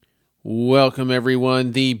Welcome,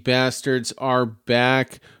 everyone. The Bastards are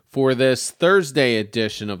back for this Thursday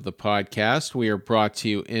edition of the podcast. We are brought to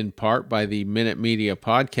you in part by the Minute Media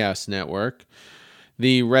Podcast Network.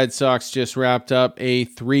 The Red Sox just wrapped up a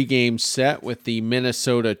 3-game set with the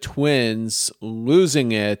Minnesota Twins,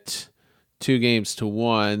 losing it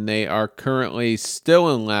 2-1. They are currently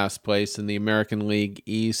still in last place in the American League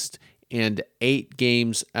East and 8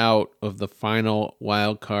 games out of the final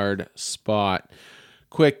wildcard spot.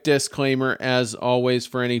 Quick disclaimer, as always,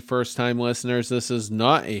 for any first-time listeners, this is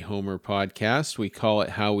not a homer podcast. We call it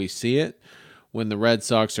how we see it. When the Red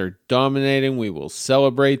Sox are dominating, we will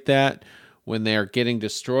celebrate that. When they are getting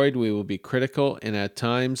destroyed, we will be critical and at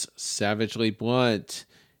times savagely blunt.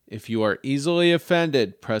 If you are easily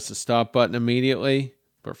offended, press the stop button immediately.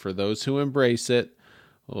 But for those who embrace it,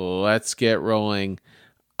 let's get rolling.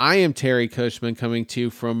 I am Terry Cushman, coming to you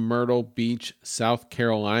from Myrtle Beach, South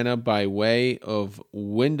Carolina, by way of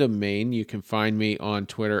Windham, Maine. You can find me on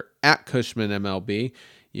Twitter at CushmanMLB.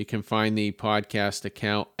 You can find the podcast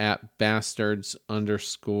account at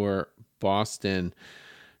bastards_Boston.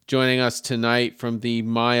 Joining us tonight from the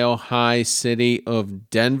mile-high city of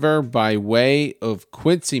Denver, by way of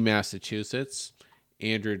Quincy, Massachusetts,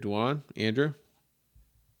 Andrew Dwan. Andrew?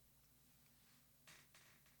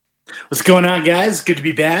 What's going on, guys? Good to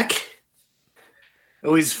be back.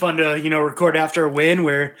 Always fun to, record after a win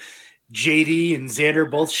where JD and Xander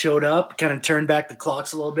both showed up, kind of turned back the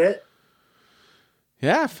clocks a little bit.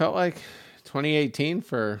 Yeah, it felt like 2018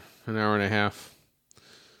 for an hour and a half.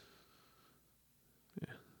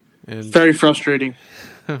 And very frustrating.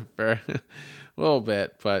 A little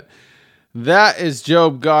bit, but that is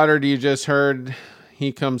Job Goddard you just heard.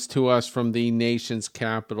 He comes to us from the nation's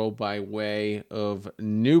capital by way of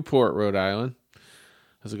Newport, Rhode Island.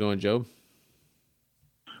 How's it going, Job?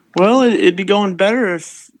 Well, it'd be going better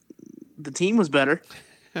if the team was better.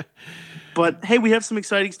 But, hey, we have some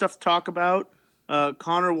exciting stuff to talk about.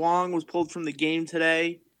 Connor Wong was pulled from the game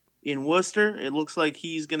today in Worcester. It looks like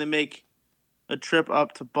he's going to make a trip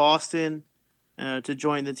up to Boston to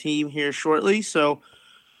join the team here shortly. So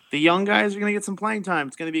the young guys are going to get some playing time.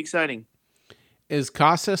 It's going to be exciting. Is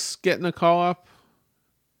Casas getting a call up?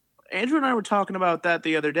 Andrew and I were talking about that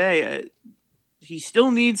the other day. He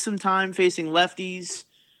still needs some time facing lefties.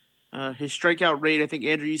 His strikeout rate, I think,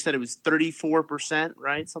 Andrew, you said it was 34%,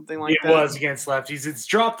 right? Something like that. It was against lefties. It's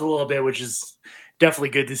dropped a little bit, which is definitely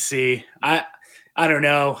good to see. I don't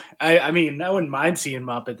know. I mean, I wouldn't mind seeing him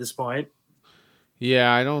up at this point.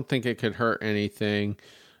 Yeah, I don't think it could hurt anything.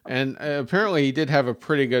 And apparently he did have a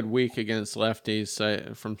pretty good week against lefties.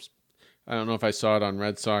 I don't know if I saw it on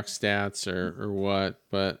Red Sox stats or what,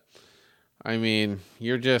 but I mean,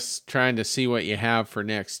 you're just trying to see what you have for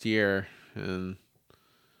next year, and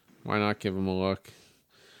why not give them a look?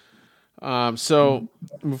 So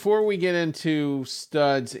before we get into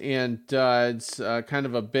studs and duds, kind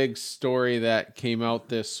of a big story that came out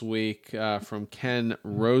this week from Ken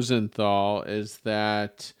Rosenthal is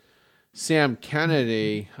that Sam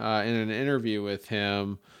Kennedy, in an interview with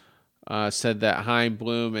him, said that Chaim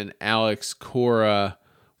Bloom and Alex Cora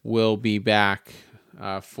will be back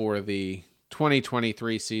for the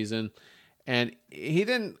 2023 season. And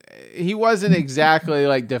he wasn't exactly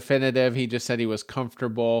like definitive. He just said he was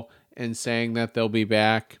comfortable in saying that they'll be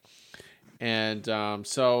back. And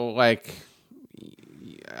so like,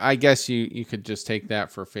 I guess you could just take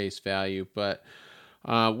that for face value. But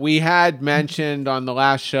we had mentioned on the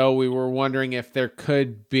last show, we were wondering if there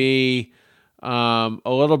could be a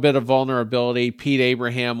little bit of vulnerability. Pete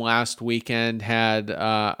Abraham last weekend had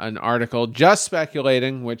an article just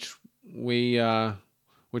speculating, which we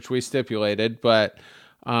stipulated, but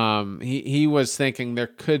he was thinking there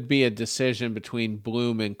could be a decision between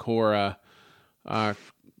Bloom and Cora,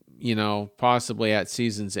 possibly at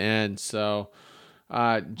season's end. So,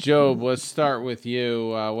 Job, let's start with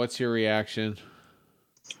you. What's your reaction?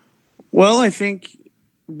 Well, I think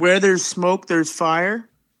where there's smoke, there's fire.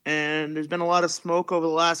 And there's been a lot of smoke over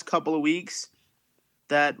the last couple of weeks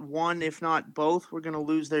that one, if not both, were going to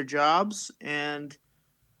lose their jobs. And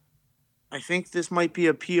I think this might be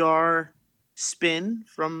a PR spin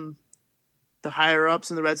from the higher-ups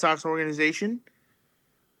in the Red Sox organization.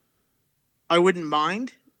 I wouldn't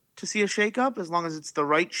mind to see a shakeup as long as it's the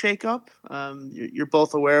right shakeup. You're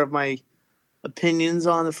both aware of my opinions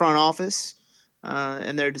on the front office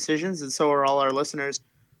and their decisions, and so are all our listeners.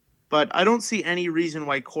 But I don't see any reason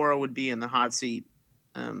why Cora would be in the hot seat.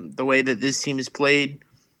 The way that this team is played,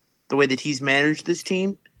 the way that he's managed this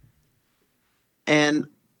team. And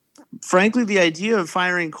frankly, the idea of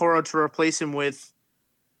firing Cora to replace him with,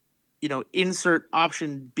 insert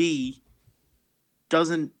option B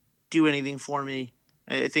doesn't do anything for me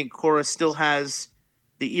I think Cora still has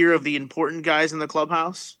the ear of the important guys in the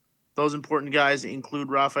clubhouse. Those important guys include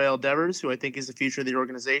Rafael Devers, who I think is the future of the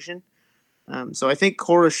organization. So I think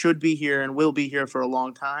Cora should be here and will be here for a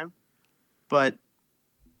long time. But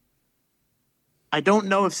I don't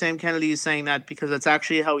know if Sam Kennedy is saying that because that's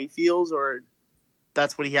actually how he feels or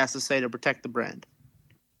that's what he has to say to protect the brand.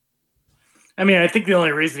 I mean, I think the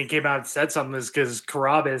only reason he came out and said something is because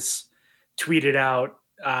Carabas tweeted out,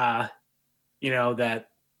 that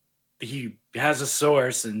he has a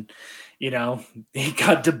source and, he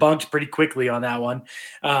got debunked pretty quickly on that one.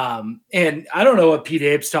 And I don't know what Pete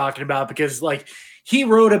Abe's talking about because, he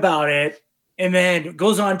wrote about it and then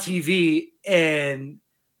goes on TV and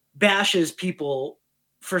bashes people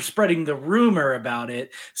for spreading the rumor about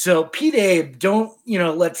it. So Pete Abe, don't,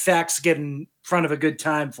 let facts get in front of a good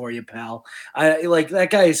time for you, pal. That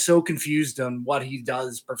guy is so confused on what he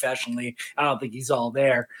does professionally. I don't think he's all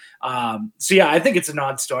there. So yeah, I think it's a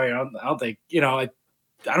non-story. I don't think, I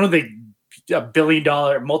don't think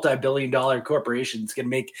multi-billion-dollar corporations can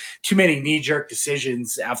make too many knee-jerk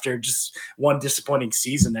decisions after just one disappointing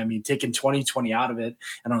season. I mean, taking 2020 out of it,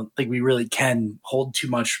 I don't think we really can hold too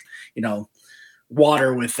much,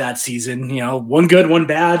 water with that season. One good, one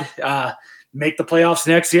bad. Make the playoffs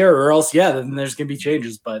next year, or else, then there's going to be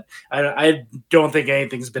changes. But I don't think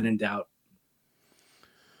anything's been in doubt.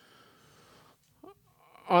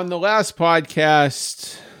 On the last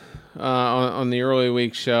podcast, on the early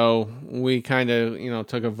week show, we kind of,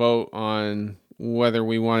 took a vote on whether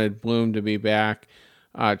we wanted Bloom to be back.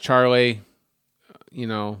 Charlie,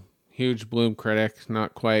 huge Bloom critic,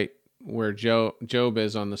 not quite where Job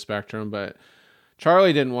is on the spectrum, but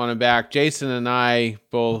Charlie didn't want him back. Jason and I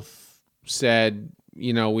both said,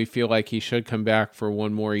 we feel like he should come back for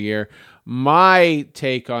one more year. My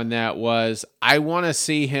take on that was I want to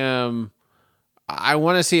see at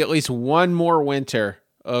least one more winter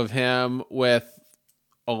of him with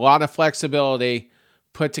a lot of flexibility,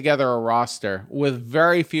 put together a roster with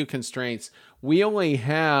very few constraints. We only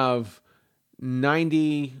have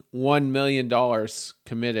 $91 million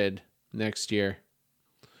committed next year.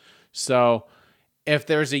 So if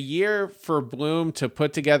there's a year for Bloom to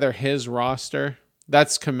put together his roster,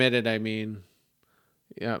 that's committed. I mean,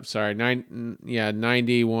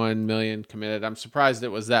 91 million committed. I'm surprised it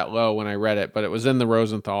was that low when I read it, but it was in the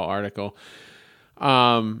Rosenthal article.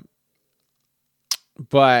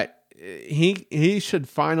 But he should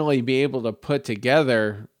finally be able to put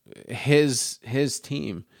together his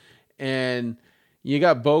team. And you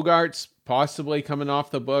got Bogarts possibly coming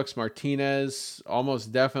off the books, Martinez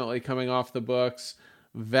almost definitely coming off the books,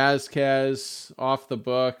 Vazquez off the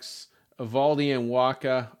books, Evaldi and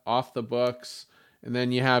Waka off the books, and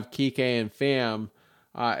then you have Kike and Pham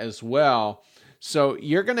as well. So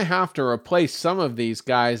you're going to have to replace some of these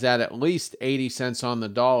guys at least 80 cents on the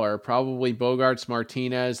dollar, probably Bogarts,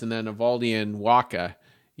 Martinez, and then Evaldi and Waka.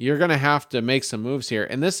 You're going to have to make some moves here.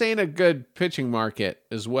 And this ain't a good pitching market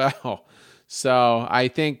as well. So I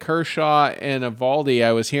think Kershaw and Evaldi,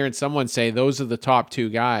 I was hearing someone say those are the top two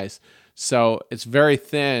guys. So it's very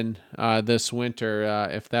thin this winter,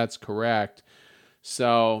 if that's correct.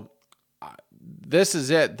 So this is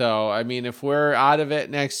it, though. I mean, if we're out of it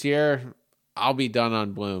next year, I'll be done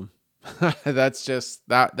on Bloom. That's just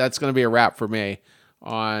that's going to be a wrap for me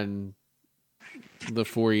on the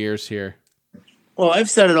 4 years here. Well, I've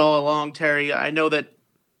said it all along, Terry. I know that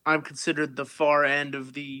I'm considered the far end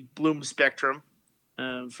of the Bloom spectrum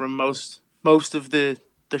from most of the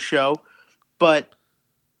show. But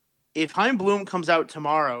if Chaim Bloom comes out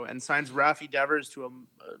tomorrow and signs Rafi Devers to a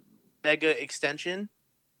mega extension,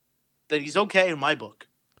 then he's okay in my book.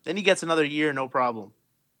 Then he gets another year, no problem.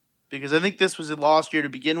 Because I think this was a lost year to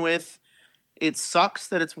begin with. It sucks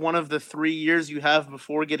that it's one of the 3 years you have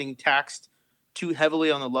before getting taxed too heavily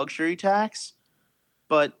on the luxury tax.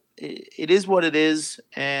 But it is what it is.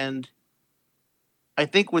 And I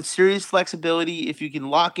think with serious flexibility, if you can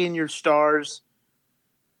lock in your stars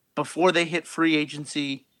before they hit free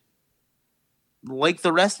agency, like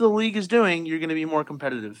the rest of the league is doing, you're going to be more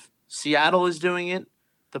competitive. Seattle is doing it.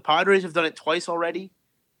 The Padres have done it twice already.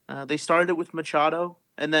 They started it with Machado.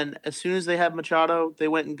 And then as soon as they had Machado, they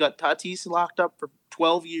went and got Tatis locked up for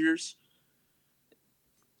 12 years.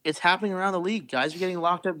 It's happening around the league. Guys are getting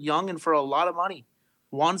locked up young and for a lot of money.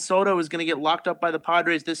 Juan Soto is going to get locked up by the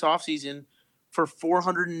Padres this offseason for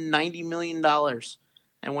 $490 million.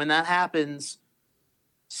 And when that happens,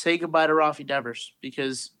 say goodbye to Rafi Devers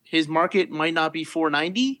because his market might not be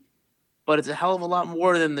 490, but it's a hell of a lot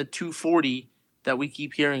more than the 240 that we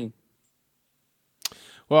keep hearing.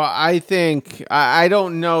 Well, I think I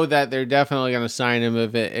don't know that they're definitely going to sign him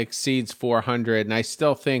if it exceeds 400, and I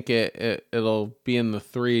still think it'll be in the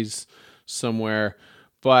threes somewhere.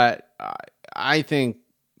 But I think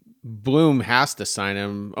Bloom has to sign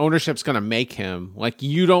him. Ownership's going to make him. Like,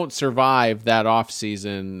 you don't survive that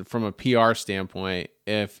offseason from a PR standpoint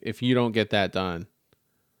if you don't get that done.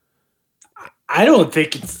 I don't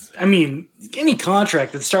think any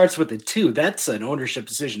contract that starts with a 2, that's an ownership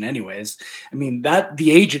decision anyways. I mean, that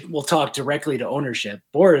the agent will talk directly to ownership.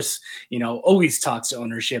 Boris, always talks to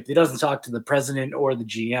ownership. He doesn't talk to the president or the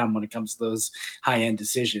GM when it comes to those high-end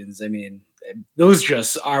decisions. I mean, those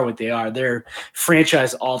just are what they are. They're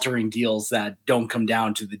franchise-altering deals that don't come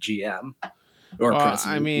down to the GM.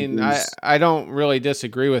 I mean, I don't really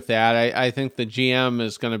disagree with that. I think the GM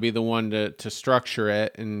is going to be the one to structure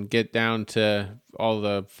it and get down to all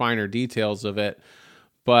the finer details of it.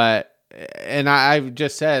 But, and I've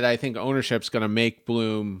just said, I think ownership's going to make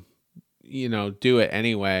Bloom, do it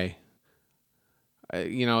anyway.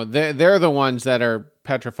 They're the ones that are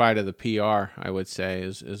petrified of the PR, I would say,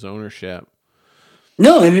 is ownership.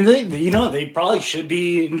 No, I mean, they probably should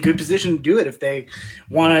be in good position to do it if they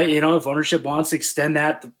want to, if ownership wants to extend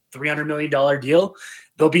that $300 million deal,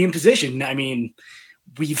 they'll be in position. I mean,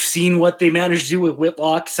 we've seen what they managed to do with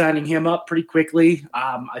Whitlock, signing him up pretty quickly.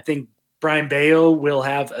 I think Brian Bayo will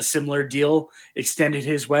have a similar deal extended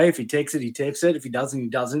his way. If he takes it, he takes it. If he doesn't, he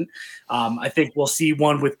doesn't. I think we'll see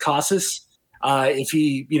one with Casas if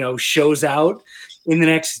he, shows out in the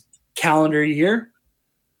next calendar year.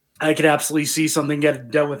 I could absolutely see something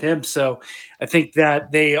get done with him. So I think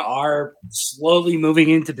that they are slowly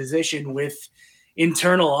moving into position with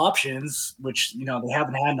internal options, which, they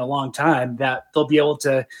haven't had in a long time, that they'll be able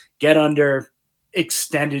to get under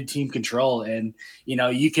extended team control. And,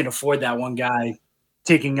 you can afford that one guy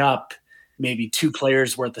taking up maybe 2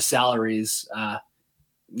 players worth of salaries,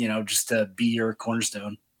 just to be your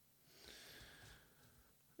cornerstone.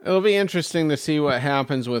 It'll be interesting to see what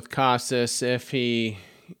happens with Casas if he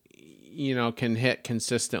can hit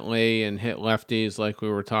consistently and hit lefties like we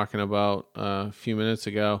were talking about a few minutes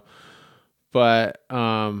ago. But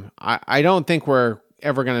I don't think we're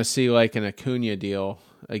ever going to see like an Acuna deal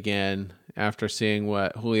again after seeing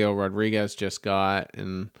what Julio Rodriguez just got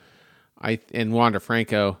and Wander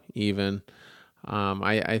Franco even.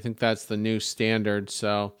 I think that's the new standard.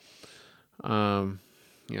 So,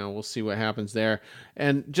 we'll see what happens there.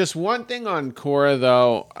 And just one thing on Cora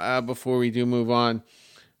though, before we do move on.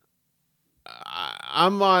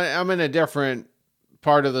 I'm in a different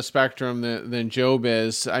part of the spectrum than Job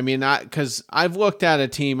is. I mean, because I've looked at a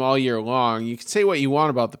team all year long. You can say what you want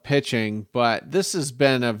about the pitching, but this has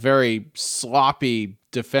been a very sloppy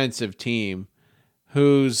defensive team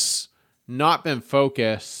who's not been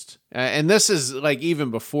focused. And this is like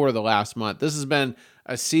even before the last month. This has been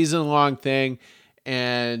a season-long thing,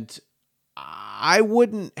 and I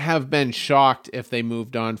wouldn't have been shocked if they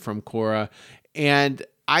moved on from Cora. And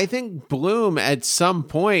I think Bloom at some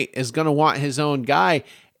point is going to want his own guy,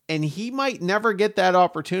 and he might never get that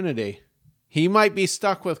opportunity. He might be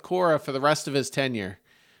stuck with Cora for the rest of his tenure.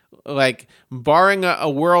 Like, barring a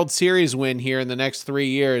World Series win here in the next 3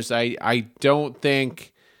 years, I don't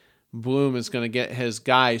think Bloom is going to get his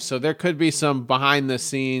guy. So there could be some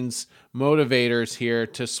behind-the-scenes motivators here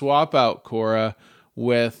to swap out Cora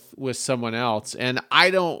with someone else. And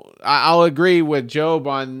I'll agree with Job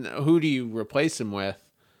on who do you replace him with.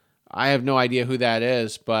 I have no idea who that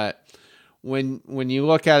is, but when you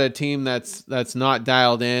look at a team that's not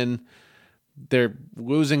dialed in, they're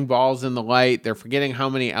losing balls in the light. They're forgetting how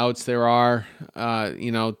many outs there are.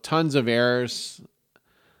 Tons of errors.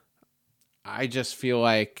 I just feel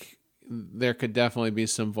like there could definitely be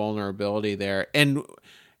some vulnerability there. And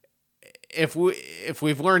if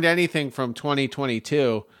we've learned anything from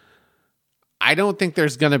 2022, I don't think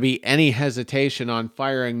there's going to be any hesitation on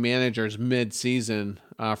firing managers mid-season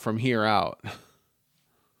from here out.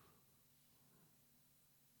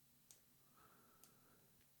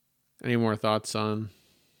 Any more thoughts on?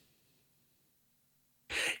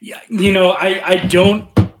 Yeah, I don't.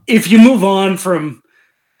 If you move on from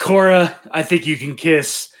Cora, I think you can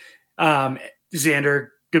kiss Xander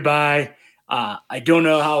goodbye. I don't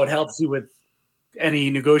know how it helps you with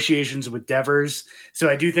any negotiations with Devers. So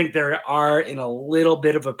I do think there are in a little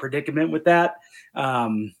bit of a predicament with that.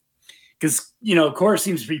 Because, Cora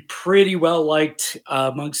seems to be pretty well liked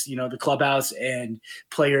amongst, the clubhouse and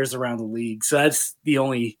players around the league. So that's the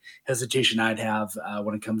only hesitation I'd have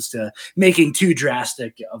when it comes to making too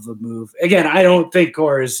drastic of a move. Again, I don't think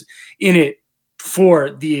Cora's in it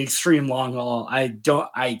for the extreme long haul.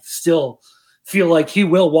 I still feel like he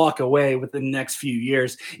will walk away within the next few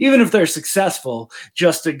years, even if they're successful,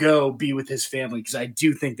 just to go be with his family. Because I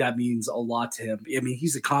do think that means a lot to him. I mean,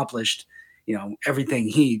 he's accomplished, everything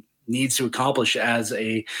he needs to accomplish as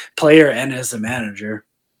a player and as a manager.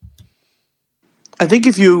 I think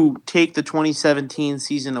if you take the 2017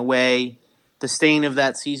 season away, the stain of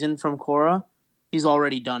that season from Cora, he's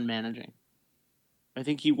already done managing. I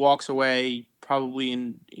think he walks away probably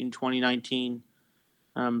in 2019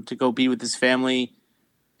 to go be with his family.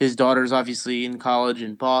 His daughter's obviously in college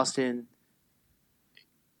in Boston.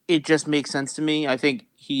 It just makes sense to me. I think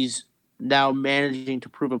he's now managing to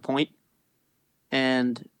prove a point,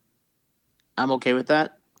 and I'm okay with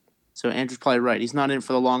that. So Andrew's probably right. He's not in it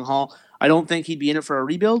for the long haul. I don't think he'd be in it for a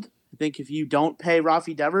rebuild. I think if you don't pay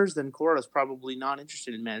Rafi Devers, then Cora's probably not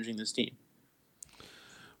interested in managing this team.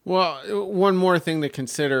 Well, one more thing to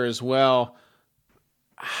consider as well.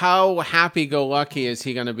 How happy-go-lucky is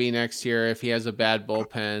he going to be next year if he has a bad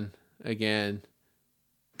bullpen again?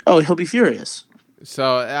 Oh, he'll be furious.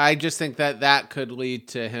 So I just think that could lead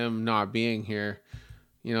to him not being here,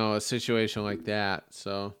 a situation like that.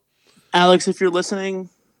 So, Alex, if you're listening,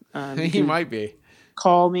 he might be.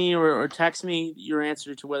 Call me or text me your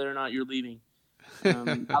answer to whether or not you're leaving.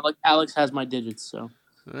 Alex has my digits, so.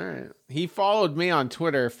 All right. He followed me on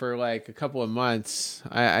Twitter for like a couple of months.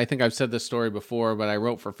 I think I've said this story before, but I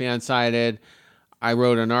wrote for Fansided. I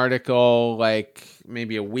wrote an article like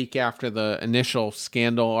maybe a week after the initial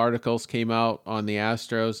scandal articles came out on the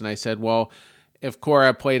Astros. And I said, well, if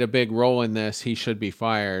Cora played a big role in this, he should be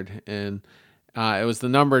fired. And it was the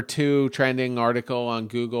number 2 trending article on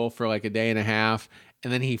Google for like a day and a half.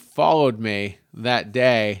 And then he followed me that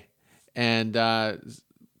day and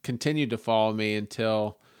continued to follow me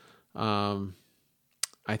until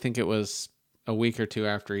I think it was a week or two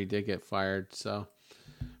after he did get fired. So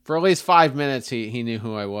for at least 5 minutes, he knew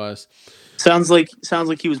who I was. Sounds like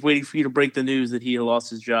he was waiting for you to break the news that he had lost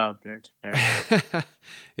his job.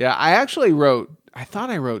 Yeah, I thought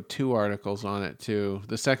I wrote 2 articles on it too.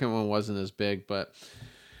 The second one wasn't as big, but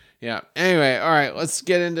yeah. Anyway, all right, let's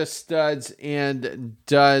get into studs and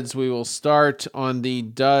duds. We will start on the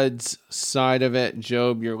duds side of it.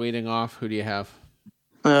 Job, you're leading off. Who do you have?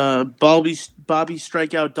 Bobby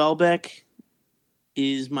Strikeout Dahlbeck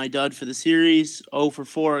is my dud for the series. 0 for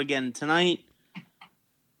 4 again tonight.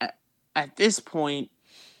 At this point,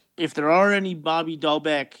 if there are any Bobby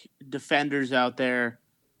Dahlbeck defenders out there,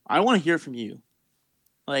 I want to hear from you.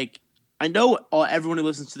 Like, I know everyone who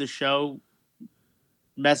listens to the show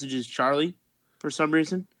messages Charlie for some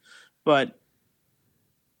reason, but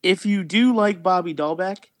if you do like Bobby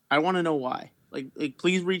Dahlbeck, I want to know why. Like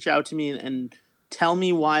please reach out to me and tell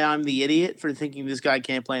me why I'm the idiot for thinking this guy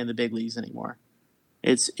can't play in the big leagues anymore.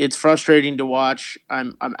 It's frustrating to watch.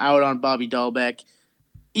 I'm out on Bobby Dahlbeck.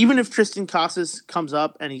 Even if Tristan Casas comes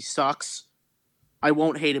up and he sucks, I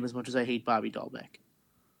won't hate him as much as I hate Bobby Dahlbeck.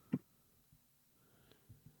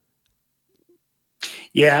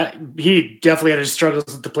 Yeah, he definitely had his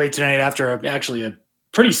struggles at the plate tonight after actually a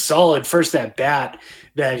pretty solid first at bat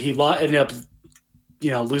that he ended up,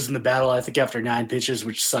 losing the battle, I think, after 9 pitches,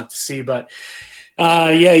 which sucked to see. But,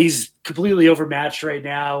 yeah, he's completely overmatched right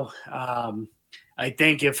now. I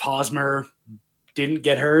think if Hosmer didn't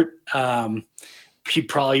get hurt, he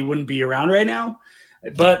probably wouldn't be around right now.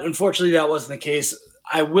 But unfortunately, that wasn't the case.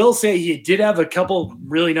 I will say he did have a couple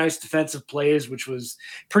really nice defensive plays, which was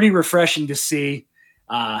pretty refreshing to see.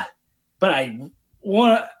 But I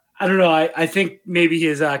don't know. I think maybe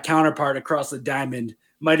his counterpart across the diamond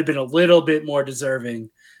might have been a little bit more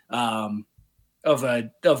deserving of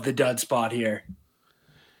the dud spot here.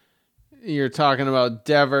 You're talking about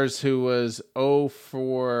Devers, who was 0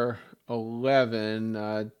 for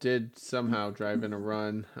 11, did somehow drive in a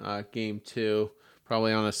run game 2,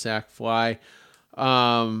 probably on a sac fly.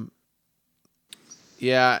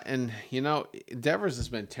 Yeah, and Devers has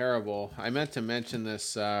been terrible. I meant to mention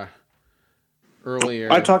this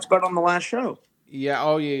earlier. I talked about it on the last show.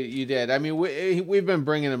 Yeah, you did. I mean, we've been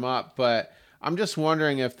bringing him up, but I'm just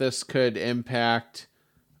wondering if this could impact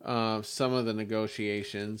some of the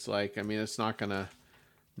negotiations. Like, I mean, it's not going to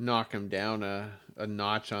knock him down a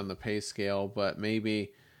notch on the pay scale, but maybe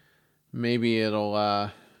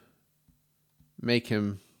it'll make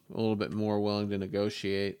him a little bit more willing to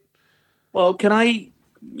negotiate. Well, can I,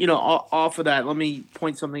 off of that, let me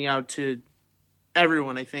point something out to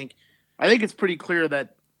everyone. I think it's pretty clear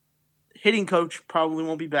that hitting coach probably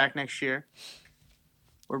won't be back next year.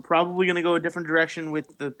 We're probably going to go a different direction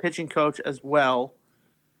with the pitching coach as well.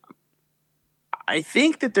 I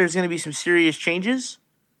think that there's going to be some serious changes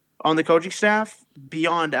on the coaching staff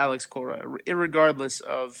beyond Alex Cora, regardless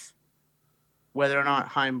of whether or not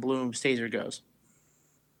Chaim Bloom stays or goes.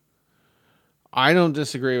 I don't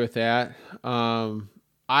disagree with that.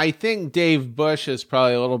 I think Dave Bush is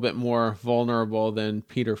probably a little bit more vulnerable than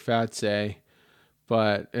Peter Fatse,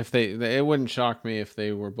 but if it wouldn't shock me if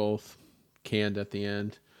they were both canned at the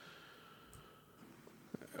end.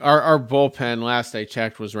 Our bullpen, last I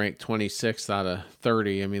checked, was ranked 26th out of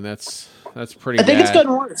 30. I mean, that's pretty bad. I think it's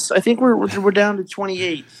gotten worse. I think we're down to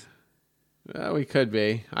 28th. We could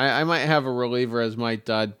be. I might have a reliever as my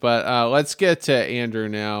dud, but let's get to Andrew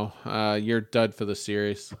now. Your dud for the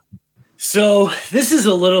series. So this is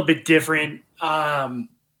a little bit different.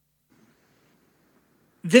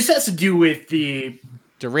 This has to do with the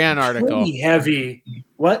Duran article. Pretty heavy.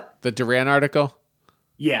 What? The Duran article?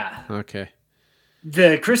 Yeah. Okay.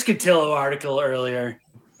 The Chris Cotillo article earlier,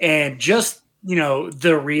 and just,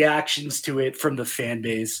 the reactions to it from the fan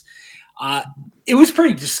base. It was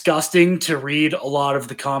pretty disgusting to read a lot of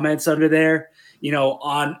the comments under there,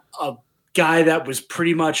 on a guy that was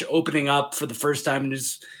pretty much opening up for the first time in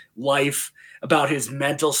his life about his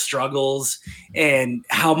mental struggles and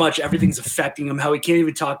how much everything's affecting him, how he can't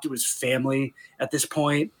even talk to his family at this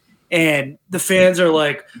point. And the fans are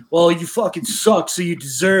like, well, you fucking suck, so you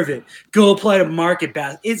deserve it. Go apply to market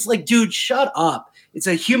basket. It's like, dude, shut up. It's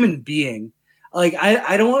a human being. Like,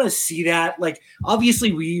 I don't want to see that. Like,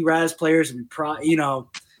 obviously we Raz players,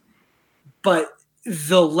 but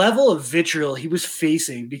the level of vitriol he was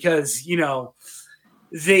facing because,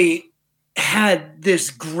 they had this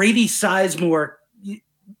Grady Sizemore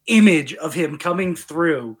image of him coming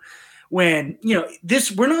through when,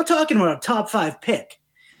 we're not talking about a top 5 pick.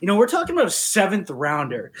 We're talking about a 7th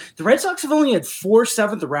rounder. The Red Sox have only had 4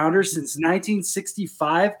 7th rounders since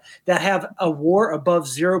 1965 that have a WAR above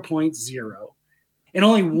 0.0. And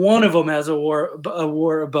only one of them has a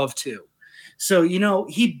WAR above 2. So,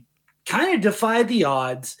 he kind of defied the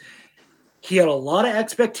odds. He had a lot of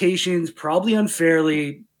expectations, probably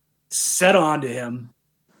unfairly set onto him.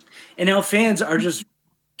 And now fans are just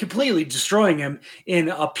completely destroying him in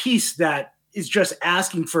a piece that is just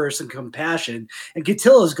asking for some compassion. And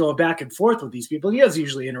Cotillo's going back and forth with these people. He doesn't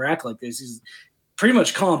usually interact like this. He's pretty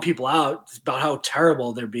much calling people out about how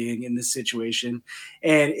terrible they're being in this situation.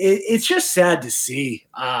 And it's just sad to see.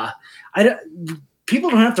 People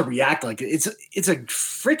don't have to react like it. It's a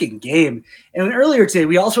freaking game. And earlier today,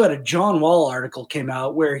 we also had a John Wall article came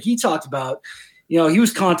out where he talked about, he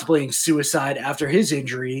was contemplating suicide after his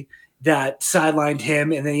injury that sidelined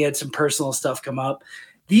him. And then he had some personal stuff come up.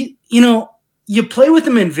 You play with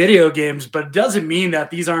them in video games, but it doesn't mean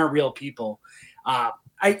that these aren't real people.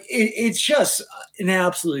 It's just an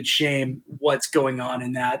absolute shame what's going on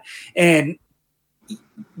in that. And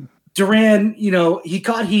Duran, he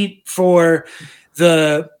caught heat for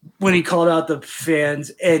when he called out the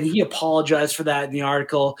fans, and he apologized for that in the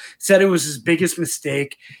article, said it was his biggest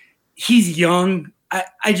mistake. He's young.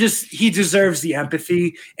 He deserves the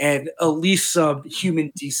empathy and at least some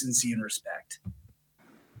human decency and respect.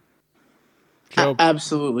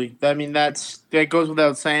 Absolutely. I mean, that goes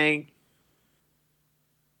without saying.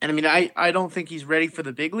 And I mean, I don't think he's ready for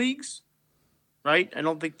the big leagues, right? I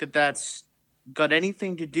don't think that's got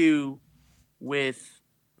anything to do with,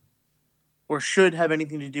 or should have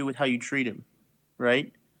anything to do with how you treat him,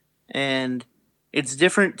 right? And it's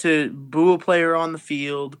different to boo a player on the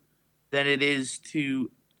field than it is to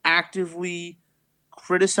actively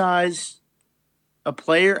criticize a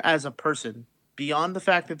player as a person. Beyond the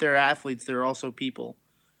fact that they're athletes, they're also people.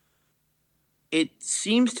 It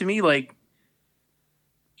seems to me like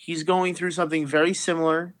he's going through something very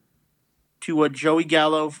similar to what Joey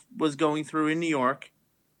Gallo was going through in New York.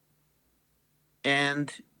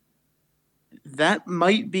 And that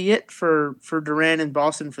might be it for Duran in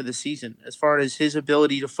Boston for the season, as far as his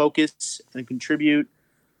ability to focus and contribute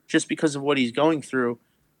just because of what he's going through.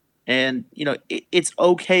 And, it's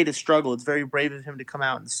okay to struggle. It's very brave of him to come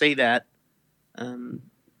out and say that.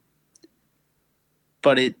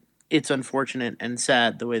 But it's unfortunate and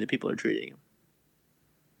sad the way that people are treating him.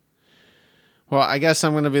 Well, I guess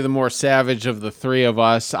I'm going to be the more savage of the three of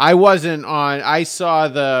us. I saw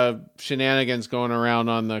the shenanigans going around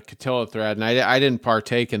on the Cotillo thread, and I didn't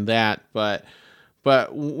partake in that. But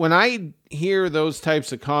when I hear those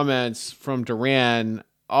types of comments from Duran,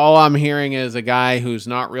 all I'm hearing is a guy who's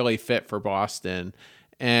not really fit for Boston.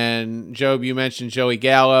 And Job, you mentioned Joey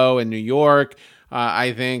Gallo in New York.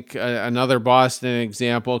 I think another Boston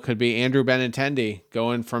example could be Andrew Benintendi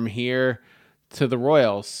going from here to the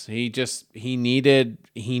Royals. He needed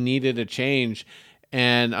a change.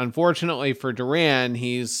 And unfortunately for Duran,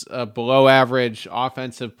 he's a below average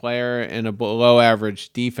offensive player and a below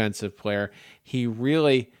average defensive player. He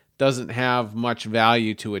really doesn't have much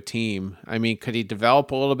value to a team. I mean, could he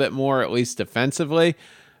develop a little bit more, at least defensively?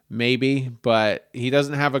 Maybe, but he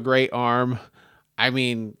doesn't have a great arm. I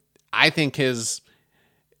mean, I think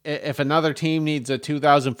if another team needs a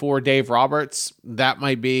 2004 Dave Roberts, that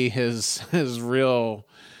might be his real,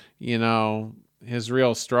 his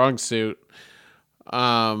real strong suit.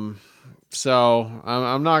 So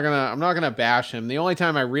I'm not gonna bash him. The only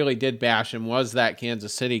time I really did bash him was that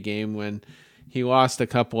Kansas City game when he lost a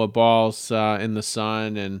couple of balls in the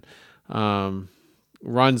sun and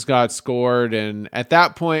runs got scored, and at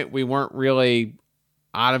that point we weren't really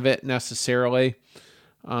out of it necessarily.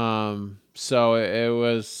 So it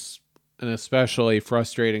was an especially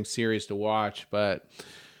frustrating series to watch, but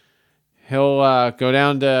he'll go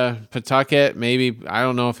down to Pawtucket. Maybe, I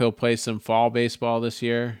don't know if he'll play some fall baseball this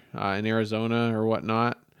year in Arizona or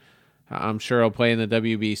whatnot. I'm sure he'll play in the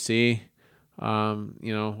WBC,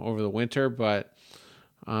 over the winter. But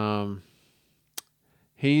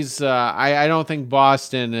he's I don't think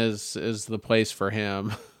Boston is the place for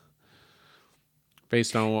him,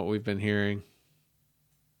 based on what we've been hearing.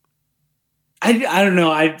 I don't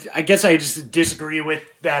know. I guess I just disagree with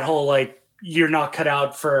that whole you're not cut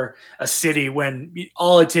out for a city when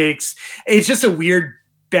all it takes. It's just a weird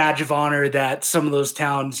badge of honor that some of those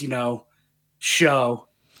towns, show.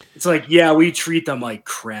 It's we treat them like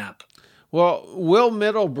crap. Well, Will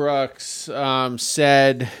Middlebrooks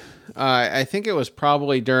said, I think it was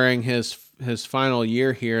probably during his final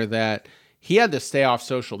year here, that he had to stay off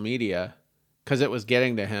social media because it was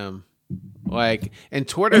getting to him. And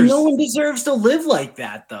Twitter's... And no one deserves to live like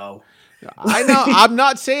that, though. I know. I'm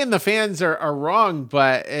not saying the fans are wrong,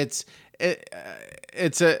 but the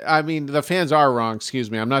fans are wrong.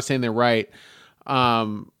 Excuse me. I'm not saying they're right.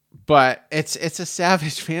 But it's a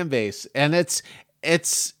savage fan base, and it's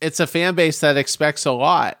a fan base that expects a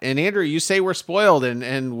lot. And Andrew, you say we're spoiled,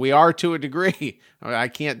 and we are to a degree. I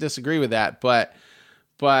can't disagree with that, but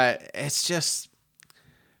it's just,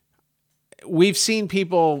 we've seen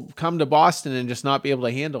people come to Boston and just not be able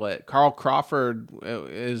to handle it. Carl Crawford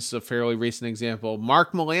is a fairly recent example.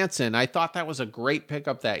 Mark Melancon, I thought that was a great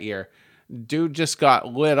pickup that year. Dude just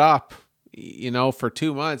got lit up, for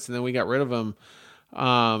 2 months, and then we got rid of him.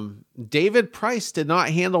 David Price did not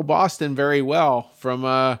handle Boston very well from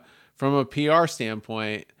a PR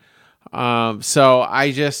standpoint. So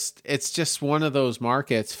it's just one of those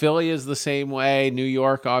markets. Philly is the same way. New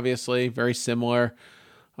York, obviously, very similar.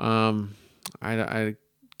 I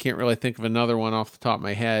can't really think of another one off the top of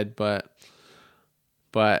my head, but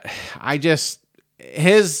I just,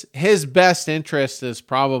 his best interest is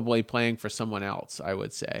probably playing for someone else, I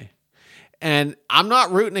would say. And I'm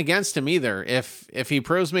not rooting against him either. If he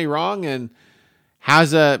proves me wrong and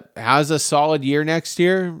has a solid year next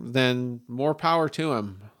year, then more power to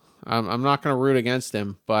him. I'm not going to root against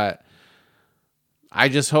him, but I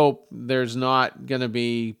just hope there's not going to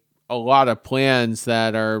be a lot of plans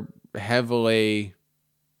that are heavily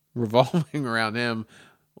revolving around him,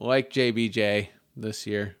 like JBJ this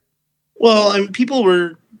year. Well, people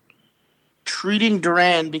were treating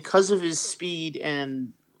Duran, because of his speed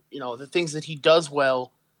and the things that he does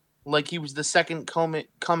well, like he was the second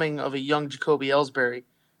coming of a young Jacoby Ellsbury.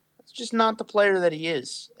 It's just not the player that he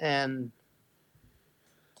is. And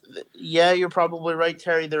yeah, you're probably right,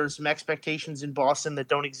 Terry. There are some expectations in Boston that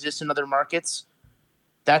don't exist in other markets.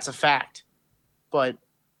 That's a fact. But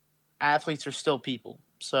athletes are still people.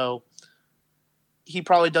 So he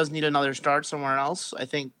probably does need another start somewhere else. I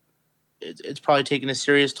think it's probably taken a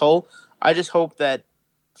serious toll. I just hope that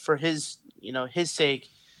for his sake,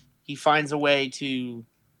 he finds a way to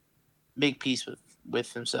make peace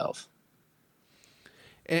with himself.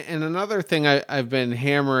 And another thing I've been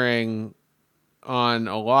hammering on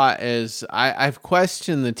a lot is I've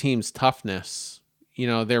questioned the team's toughness,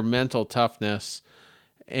 their mental toughness.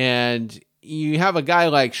 And you have a guy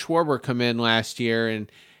like Schwarber come in last year, and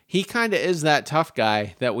he kind of is that tough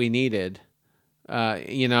guy that we needed,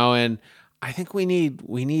 and I think we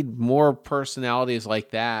need more personalities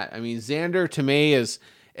like that. I mean, Xander, to me, is,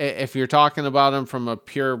 if you're talking about him from a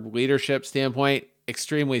pure leadership standpoint,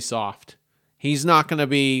 extremely soft. He's not going to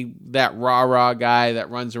be that rah-rah guy that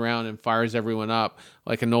runs around and fires everyone up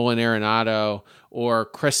like a Nolan Arenado or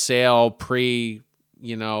Chris Sale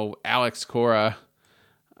Alex Cora.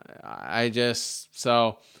 I just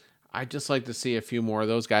like to see a few more of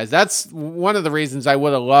those guys. That's one of the reasons I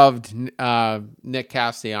would have loved Nick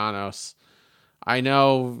Castellanos. I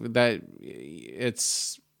know that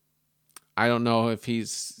I don't know if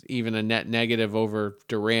he's even a net negative over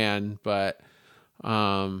Duran, but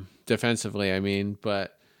defensively,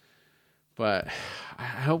 but I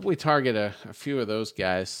hope we target a few of those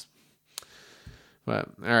guys. But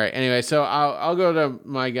all right. Anyway, so I'll go to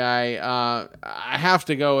my guy. I have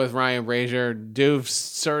to go with Ryan Brazier. Dude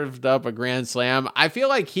served up a grand slam. I feel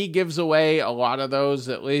like he gives away a lot of those,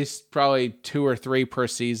 at least probably 2 or 3 per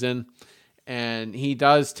season. And he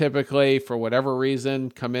does typically, for whatever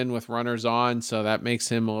reason, come in with runners on, so that makes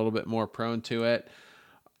him a little bit more prone to it.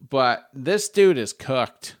 But this dude is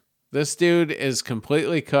cooked. This dude is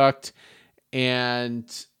completely cooked.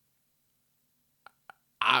 And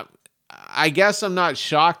I guess I'm not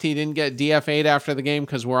shocked he didn't get DFA'd after the game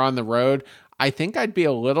because we're on the road. I think I'd be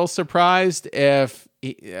a little surprised if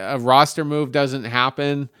a roster move doesn't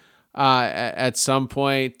happen at some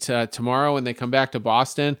point tomorrow when they come back to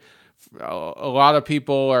Boston. A lot of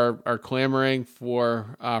people are clamoring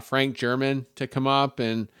for Frank German to come up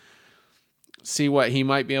and see what he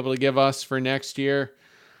might be able to give us for next year.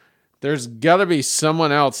 There's got to be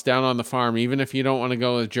someone else down on the farm, even if you don't want to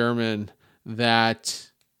go with German, that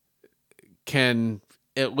can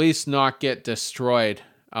at least not get destroyed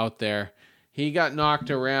out there. He got knocked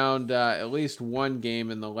around at least one game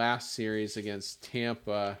in the last series against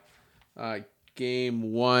Tampa.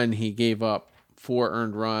 Game 1, he gave up 4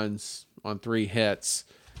 earned runs on 3 hits.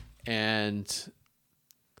 And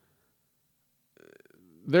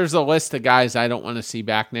there's a list of guys I don't want to see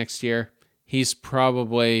back next year. He's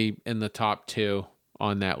probably in the top 2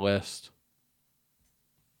 on that list.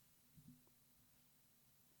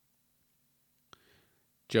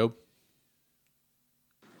 Joe?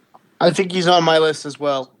 I think he's on my list as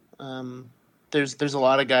well. There's a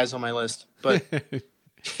lot of guys on my list, but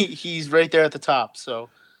he's right there at the top. So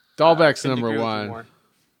Dahlbeck's number 1.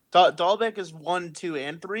 Dahlbeck is 1, 2,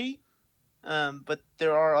 and 3, but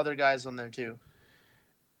there are other guys on there too.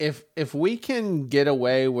 If we can get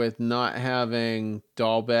away with not having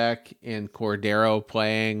Dahlbeck and Cordero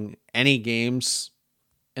playing any games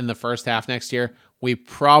in the first half next year, we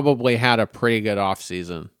probably had a pretty good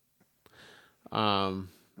offseason.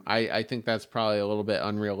 I think that's probably a little bit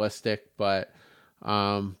unrealistic, but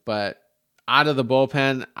out of the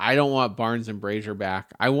bullpen, I don't want Barnes and Brazier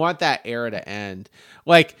back. I want that era to end.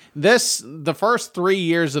 Like the first 3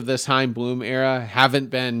 years of this Chaim Bloom era haven't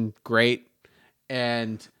been great,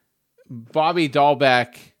 and Bobby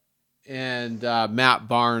Dahlbeck and Matt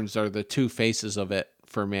Barnes are the 2 faces of it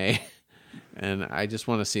for me, and I just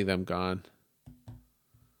want to see them gone.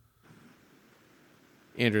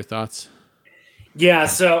 Andrew, thoughts? Yeah,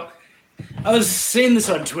 so I was saying this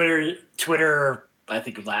on Twitter, I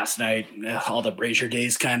think last night. All the Brazier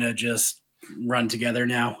days kind of just run together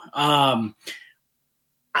now. I'm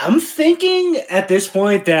thinking at this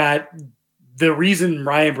point that the reason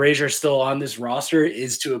Ryan Brazier is still on this roster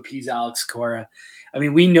is to appease Alex Cora. I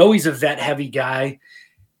mean, we know he's a vet-heavy guy.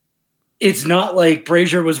 It's not like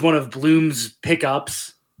Brazier was one of Bloom's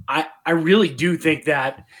pickups. I really do think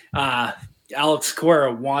that Alex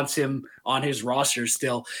Cora wants him on his roster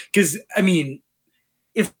still. Because, I mean,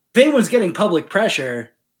 if anyone's getting public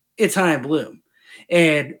pressure, it's Chaim Bloom.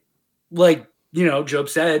 And like, Job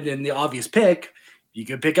said in the obvious pick, you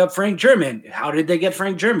could pick up Frank German. How did they get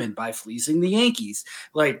Frank German? By fleecing the Yankees.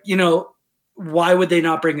 Like, why would they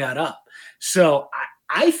not bring that up? So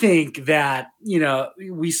I think that,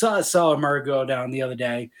 we saw Salamur go down the other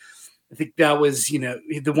day. I think that was,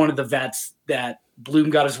 the one of the vets that Bloom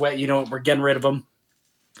got his way. We're getting rid of him.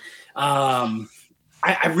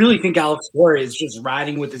 I really think Alex Cora is just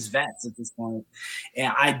riding with his vets at this point.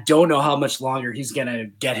 And I don't know how much longer he's going to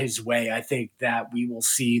get his way. I think that we will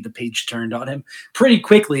see the page turned on him pretty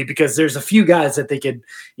quickly because there's a few guys that they could,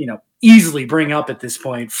 easily bring up at this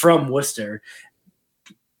point from Worcester.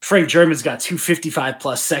 Frank German's got 255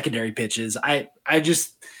 plus secondary pitches.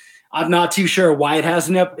 I'm not too sure why it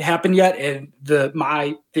hasn't happened yet. And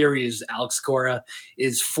my theory is Alex Cora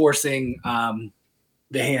is forcing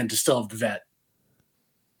the hand to still have the vet.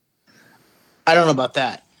 I don't know about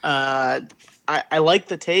that. I like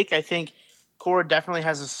the take. I think Cora definitely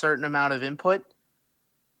has a certain amount of input.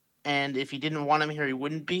 And if he didn't want him here, he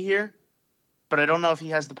wouldn't be here. But I don't know if he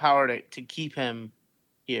has the power to keep him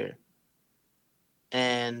here.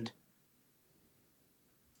 And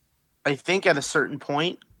I think at a certain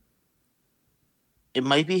point, it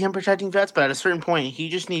might be him protecting vets, but at a certain point, he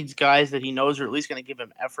just needs guys that he knows are at least going to give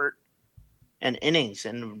him effort and innings.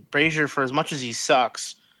 And Brazier, for as much as he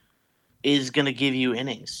sucks, is going to give you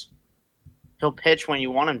innings. He'll pitch when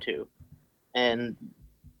you want him to. And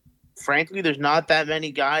frankly, there's not that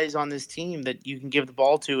many guys on this team that you can give the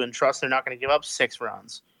ball to and trust they're not going to give up 6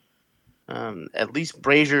 runs. At least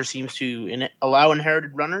Brazier seems to allow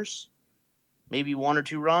inherited runners, maybe 1 or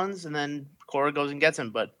 2 runs, and then Cora goes and gets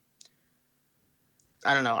him. But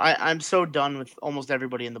I don't know. I'm so done with almost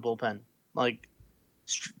everybody in the bullpen. Like,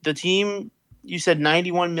 the team you said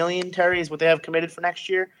 91 million, Terry, is what they have committed for next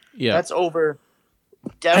year. Yeah. That's over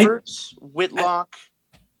Devers, Whitlock,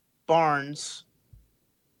 Barnes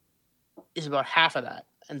is about half of that,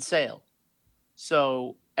 and Sale.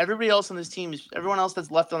 So everybody else on this team everyone else that's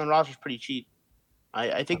left on the roster is pretty cheap.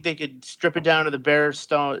 I think they could strip it down to the bare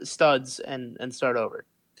studs and start over.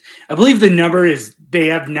 I believe the number is they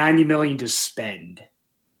have $90 million to spend.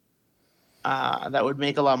 That would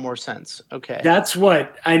make a lot more sense. Okay. That's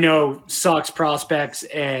what I know Sox prospects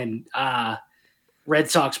and Red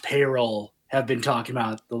Sox payroll have been talking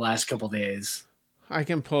about the last couple of days. I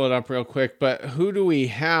can pull it up real quick, but who do we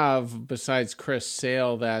have besides Chris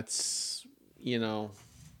Sale that's,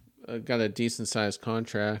 got a decent-sized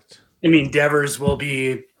contract? I mean, Devers will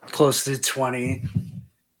be close to 20.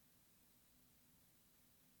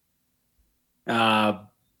 Then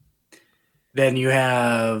you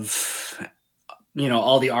have,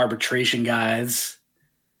 all the arbitration guys.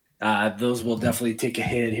 Those will definitely take a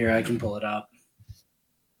hit here. I can pull it up.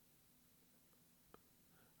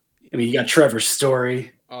 I mean, you got Trevor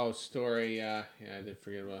Story. Oh, Story, yeah. Yeah, I did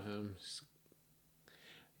forget about him.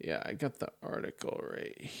 Yeah, I got the article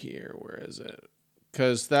right here. Where is it?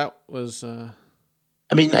 Because that was... I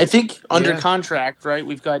think under contract, right,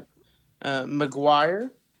 we've got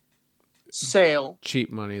McGuire, Sale. Cheap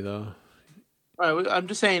money, though. All right, I'm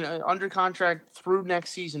just saying, under contract through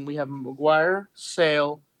next season, we have McGuire,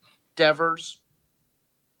 Sale, Devers,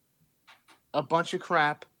 a bunch of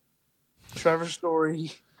crap, Trevor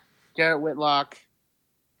Story, Garrett Whitlock,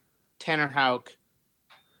 Tanner Houck.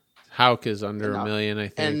 Houck is under $1 million, I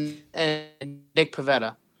think. And Nick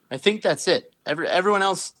Pivetta. I think that's it. Everyone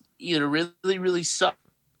else either really, really sucks or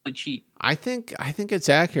really cheap. I think it's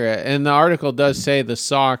accurate. And the article does say the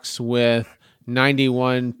Sox with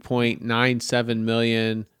 $91.97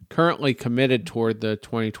 million currently committed toward the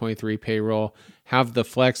 2023 payroll have the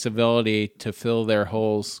flexibility to fill their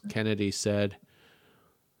holes, Kennedy said.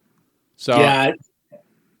 So yeah,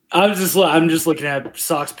 I'm just looking at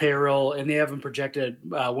Sox payroll, and they have them projected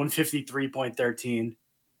 153.13.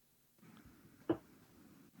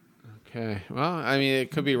 Okay. Well, I mean,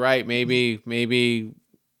 it could be right. Maybe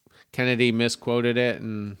Kennedy misquoted it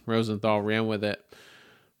and Rosenthal ran with it.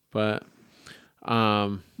 But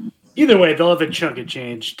either way, they'll have a chunk of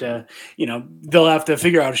change to, they'll have to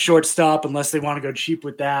figure out a shortstop unless they want to go cheap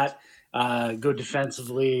with that. Go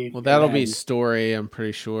defensively. Well, that'll be Story, I'm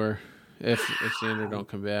pretty sure, if Xander don't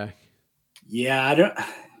come back. Yeah, I don't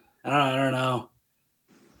know.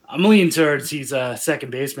 I'm leaning towards he's a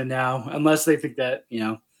second baseman now, unless they think that,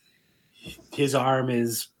 his arm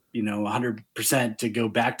is, 100% to go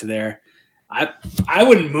back to there. I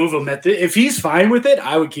wouldn't move him if he's fine with it,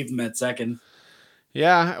 I would keep him at second.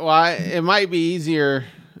 Yeah, well, it might be easier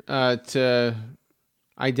to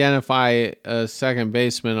identify a second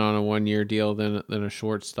baseman on a 1-year deal than a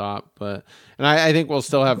shortstop, and I think we'll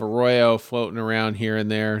still have Arroyo floating around here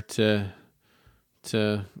and there to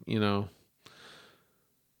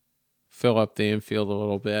fill up the infield a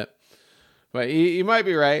little bit. But you might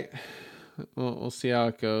be right. We'll see how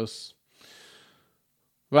it goes.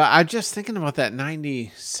 But I'm just thinking about that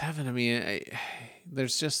 97. I mean,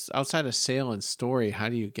 there's just outside of Sale and Story, how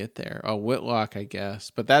do you get there? Oh, Whitlock, I guess.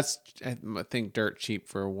 But that's, I think, dirt cheap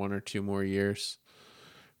for 1 or 2 more years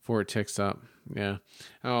before it ticks up. Yeah.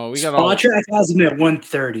 Oh, we got all. Track has him at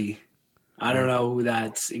 130. I don't know who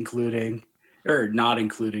that's including or not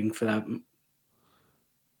including for that.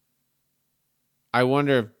 I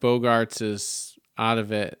wonder if Bogarts is out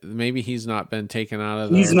of it. Maybe he's not been taken out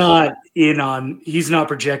of there. He's not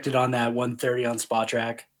projected on that 130 on Spot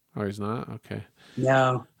Track. Oh, he's not? Okay.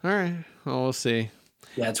 No. All right. Well, we'll see.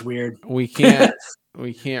 Yeah, it's weird. We can't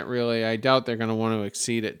really, I doubt they're going to want to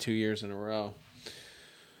exceed it 2 years in a row.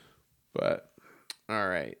 But, all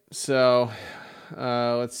right. So,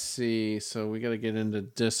 let's see. So we got to get into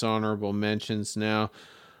dishonorable mentions now.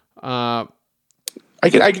 I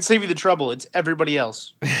can save you the trouble. It's everybody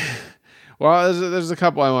else. Well, there's a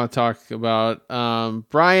couple I want to talk about.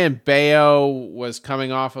 Brian Bayo was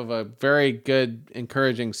coming off of a very good,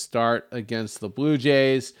 encouraging start against the Blue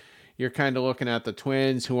Jays. You're kind of looking at the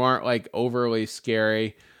Twins, who aren't like overly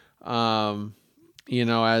scary,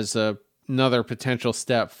 as another potential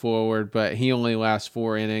step forward. But he only lasts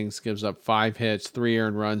 4 innings, gives up 5 hits, 3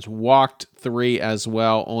 earned runs, walked 3 as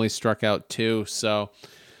well, only struck out 2. So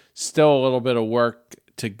still a little bit of work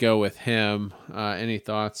to go with him. Any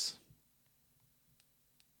thoughts?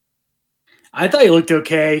 I thought he looked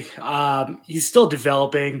okay. He's still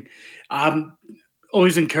developing. I'm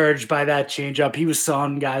always encouraged by that changeup. He was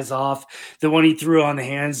sawing guys off. The one he threw on the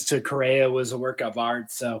hands to Correa was a work of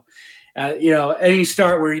art. So, any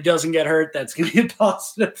start where he doesn't get hurt, that's going to be a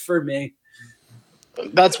positive for me.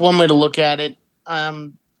 That's one way to look at it.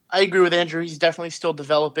 I agree with Andrew. He's definitely still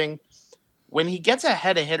developing. When he gets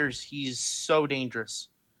ahead of hitters, he's so dangerous.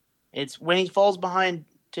 It's when he falls behind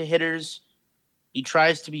to hitters, he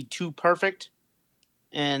tries to be too perfect,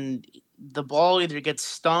 and the ball either gets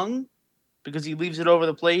stung because he leaves it over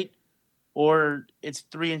the plate, or it's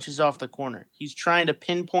 3 inches off the corner. He's trying to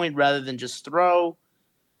pinpoint rather than just throw.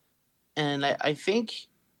 And I think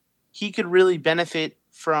he could really benefit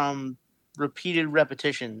from repeated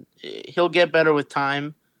repetition. He'll get better with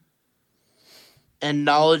time and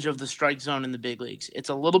knowledge of the strike zone in the big leagues. It's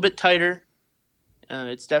a little bit tighter.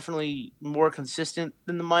 It's definitely more consistent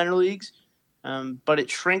than the minor leagues, but it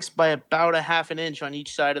shrinks by about a half an inch on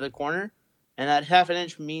each side of the corner, and that half an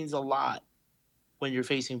inch means a lot when you're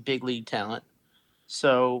facing big league talent.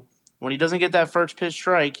 So when he doesn't get that first pitch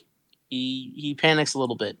strike, he panics a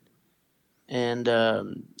little bit, and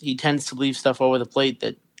he tends to leave stuff over the plate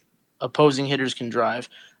that opposing hitters can drive.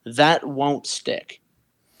 That won't stick.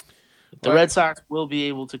 The Red Sox will be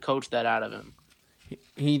able to coach that out of him.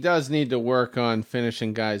 He does need to work on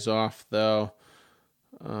finishing guys off, though.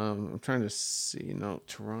 I'm trying to see. No,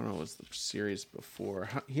 Toronto was the series before.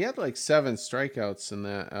 He had like 7 strikeouts in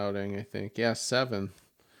that outing, I think. Yeah, 7.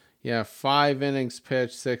 Yeah, 5 innings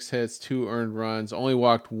pitched, 6 hits, 2 earned runs. Only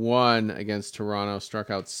walked 1 against Toronto, struck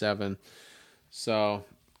out 7. So,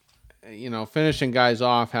 finishing guys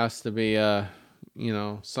off has to be,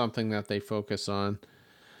 something that they focus on.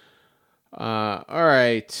 All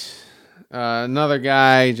right. Another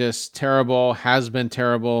guy just terrible, has been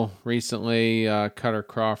terrible recently. Cutter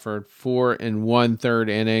Crawford, 4 1/3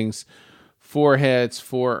 innings, 4 hits,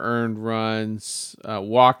 4 earned runs,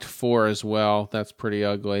 walked 4 as well. That's pretty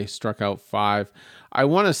ugly. Struck out 5. I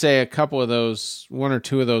want to say a couple of those, 1 or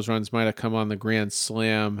 2 of those runs might have come on the grand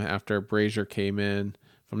slam after Brazier came in,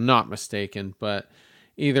 if I'm not mistaken. But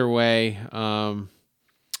either way,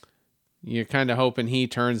 you're kind of hoping he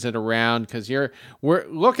turns it around because we're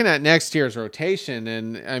looking at next year's rotation,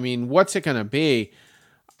 and I mean, what's it going to be?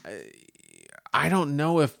 I don't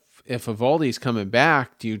know if Eovaldi's coming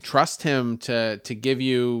back. Do you trust him to give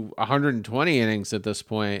you 120 innings at this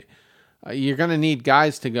point? You're going to need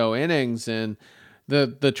guys to go innings, and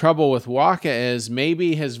the trouble with Waka is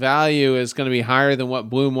maybe his value is going to be higher than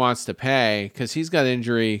what Bloom wants to pay because he's got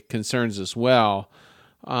injury concerns as well.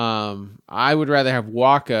 I would rather have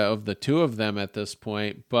Waka of the two of them at this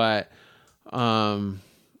point, but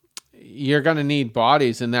you're going to need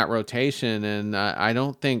bodies in that rotation, and I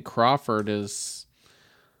don't think Crawford is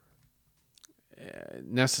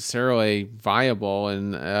necessarily viable,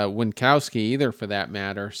 and Winkowski either for that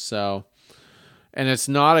matter. So, and it's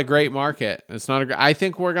not a great market. I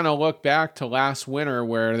think we're going to look back to last winter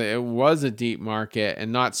where it was a deep market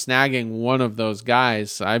and not snagging one of those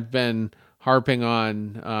guys. I've been harping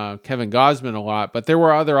on Kevin Gausman a lot, but there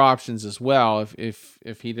were other options as well. If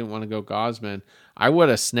he didn't want to go Gausman, I would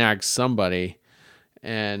have snagged somebody.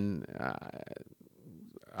 And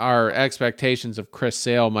our expectations of Chris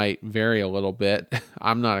Sale might vary a little bit.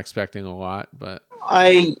 I'm not expecting a lot, but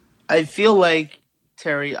I feel like,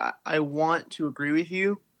 Terry, I want to agree with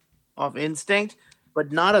you off instinct,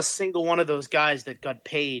 but not a single one of those guys that got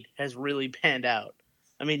paid has really panned out.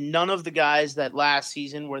 I mean, none of the guys that last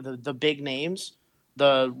season were the big names.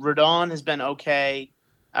 The Rodon has been okay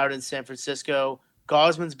out in San Francisco.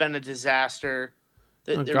 Gausman's been a disaster.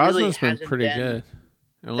 Gausman's been pretty good.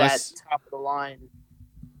 Unless that top of the line,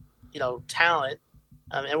 talent.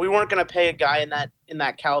 And we weren't going to pay a guy in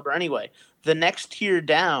that caliber anyway. The next tier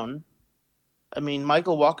down, I mean,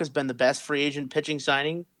 Michael Walker's been the best free agent pitching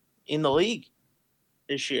signing in the league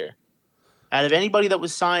this year. Out of anybody that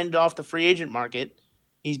was signed off the free agent market,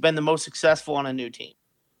 he's been the most successful on a new team.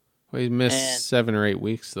 Well, he missed 7 or 8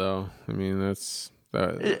 weeks, though. I mean, that's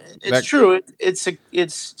true.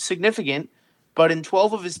 It's significant, but in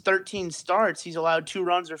 12 of his 13 starts, he's allowed 2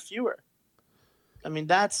 runs or fewer. I mean,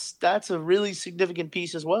 that's a really significant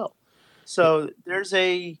piece as well. So there's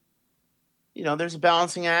a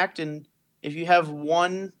balancing act, and if you have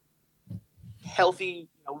one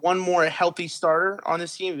more healthy starter on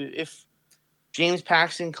this team, if James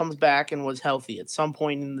Paxton comes back and was healthy at some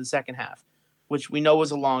point in the second half, which we know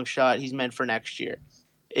was a long shot. He's meant for next year.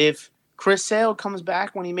 If Chris Sale comes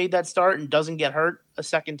back when he made that start and doesn't get hurt a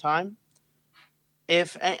second time,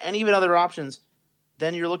 and even other options,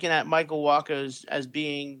 then you're looking at Michael Walker as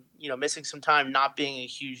being, missing some time, not being a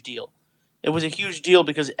huge deal. It was a huge deal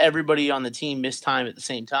because everybody on the team missed time at the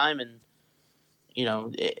same time, and,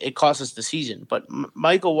 it cost us the season. But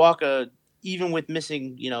Michael Walker, even with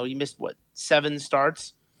missing, he missed 7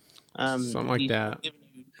 starts, something like that.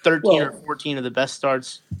 13 or 14 of the best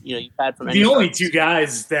starts you've had from the only 2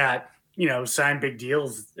 guys that signed big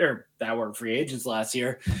deals or that were free agents last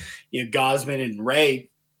year. Gosman and Ray,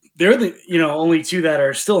 they're the only two that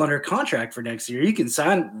are still under contract for next year. You can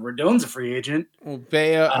sign Rodon's a free agent. Well,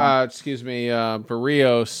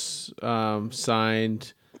 Barrios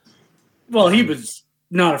signed. Well, he was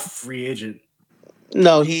not a free agent.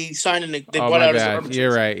 No, he signed they bought out his arbitration.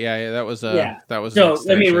 You're right. Yeah, that was that was. So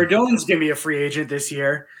Rodon's gonna be a free agent this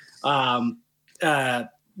year. Noah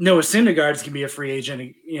Syndergaard's gonna be a free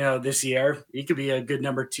agent. This year he could be a good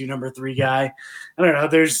number 2, number 3 guy. I don't know.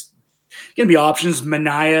 There's gonna be options.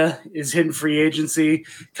 Manaya is hitting free agency,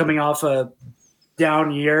 coming off a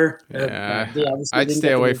down year. I'd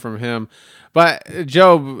stay away from him. But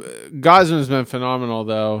Joe, Gosman's been phenomenal,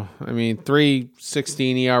 though. I mean,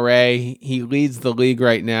 3.16 ERA. He leads the league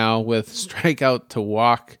right now with strikeout to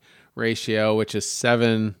walk ratio, which is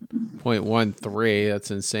 7.13.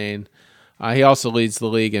 That's insane. He also leads the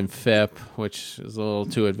league in FIP, which is a little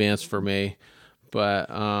too advanced for me. But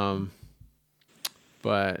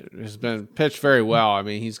has been pitched very well. I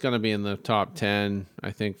mean, he's going to be in the top 10,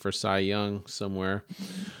 I think, for Cy Young somewhere.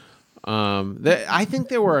 I think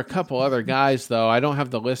there were a couple other guys, though. I don't have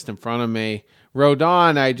the list in front of me.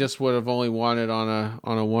 Rodon, I just would have only wanted on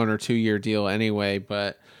a 1 or 2 year deal anyway.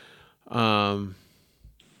 But you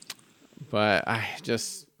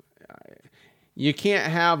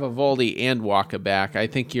can't have Eovaldi and Walker back. I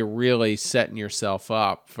think you're really setting yourself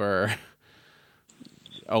up for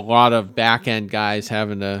a lot of back end guys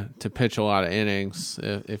having to pitch a lot of innings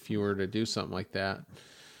if you were to do something like that.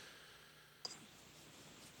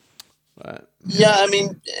 But yeah, I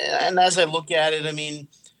mean, and as I look at it, I mean,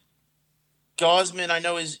 Gosman, I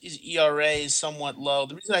know his ERA is somewhat low.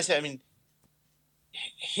 The reason I say, I mean,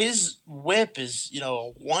 his WHIP is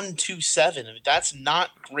 1.27. I mean, that's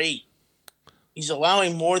not great. He's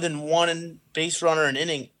allowing more than one base runner an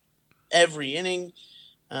inning every inning.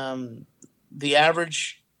 The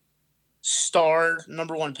average star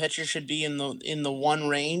number 1 pitcher should be in the 1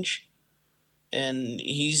 range, and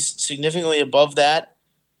he's significantly above that.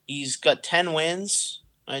 He's got 10 wins.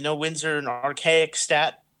 I know wins are an archaic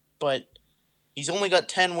stat, but he's only got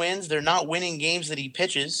 10 wins. They're not winning games that he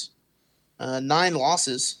pitches. 9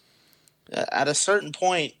 losses. At a certain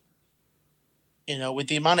point, with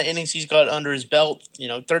the amount of innings he's got under his belt,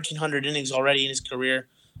 1,300 innings already in his career,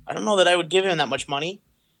 I don't know that I would give him that much money.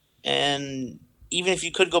 And even if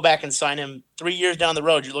you could go back and sign him 3 years down the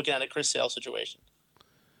road, you're looking at a Chris Sale situation.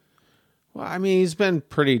 Well, I mean, he's been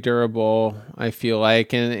pretty durable, I feel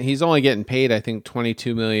like, and he's only getting paid, I think,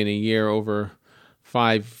 $22 million a year over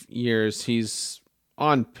 5 years. He's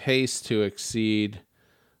on pace to exceed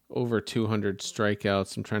over 200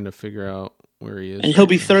 strikeouts. I'm trying to figure out where he is. And he'll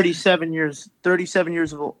be 37 years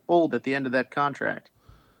old at the end of that contract.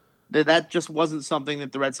 That just wasn't something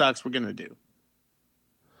that the Red Sox were going to do.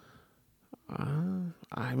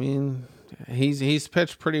 I mean, he's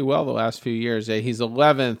pitched pretty well the last few years. He's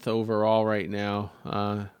 11th overall right now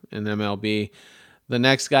in MLB. The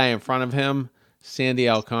next guy in front of him, Sandy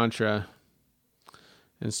Alcantara,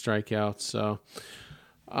 in strikeouts. So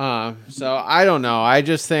I don't know. I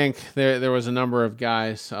just think there was a number of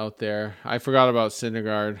guys out there. I forgot about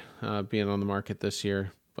Syndergaard being on the market this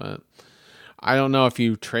year, but I don't know if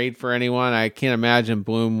you trade for anyone. I can't imagine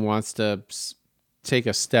Bloom wants to take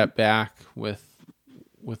a step back with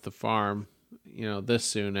the farm, this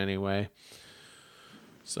soon anyway.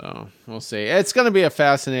 So we'll see. It's going to be a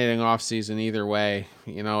fascinating offseason either way,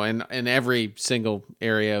 in every single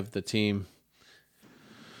area of the team.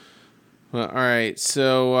 Well, all right,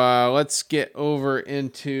 so let's get over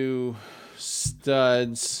into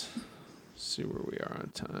studs. Let's see where we are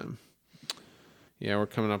on time. Yeah, we're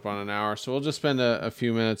coming up on an hour, so we'll just spend a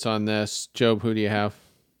few minutes on this. Job, who do you have?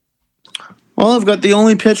 Well, I've got the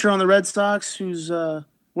only pitcher on the Red Sox who's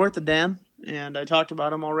worth a damn, and I talked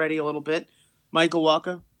about him already a little bit. Michael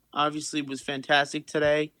Wacha obviously was fantastic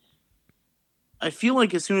today. I feel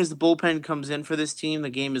like as soon as the bullpen comes in for this team, the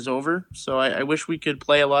game is over. So I wish we could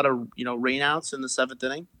play a lot of rainouts in the 7th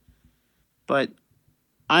inning. But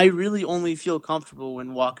I really only feel comfortable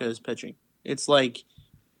when Wacha is pitching. It's like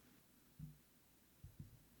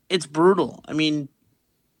it's brutal. I mean,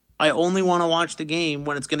 I only want to watch the game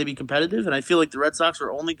when it's going to be competitive, and I feel like the Red Sox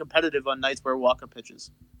are only competitive on nights where Wacha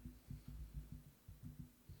pitches.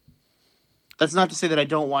 That's not to say that I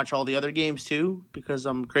don't watch all the other games too, because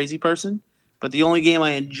I'm a crazy person, but the only game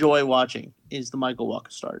I enjoy watching is the Michael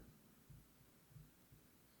Wacha start.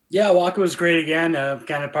 Yeah, Wacha was great again,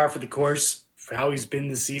 kind of par for the course for how he's been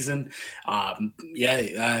this season.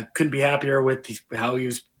 Couldn't be happier with how he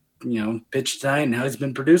was, pitched tonight and how he's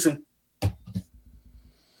been producing.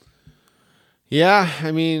 Yeah,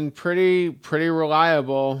 I mean, pretty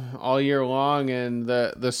reliable all year long, and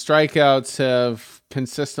the strikeouts have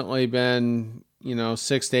consistently been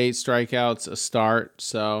 6 to 8 strikeouts a start.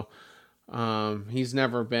 So he's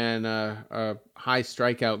never been a high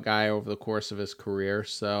strikeout guy over the course of his career.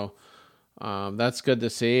 So that's good to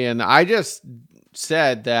see. And I just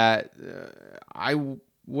said that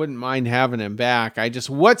wouldn't mind having him back.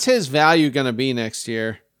 What's his value going to be next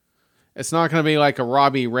year? It's not going to be like a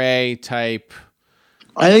Robbie Ray type.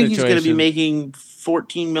 I think he's going to be making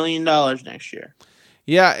 $14 million next year.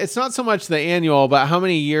 Yeah, it's not so much the annual, but how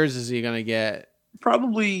many years is he going to get?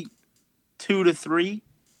 Probably 2 to 3.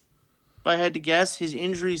 If I had to guess, his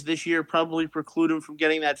injuries this year probably preclude him from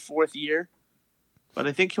getting that 4th year. But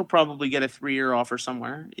I think he'll probably get a 3-year offer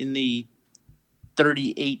somewhere in the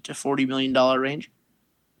 $38 to $40 million range.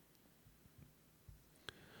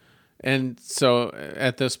 And so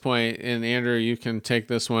at this point, and Andrew, you can take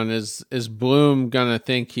this one, is Bloom going to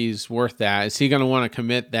think he's worth that? Is he going to want to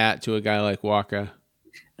commit that to a guy like Walker?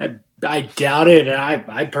 I doubt it.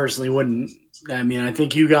 I personally wouldn't. I mean, I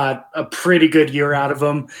think you got a pretty good year out of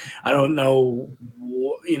him. I don't know,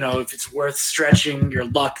 if it's worth stretching your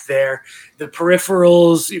luck there. The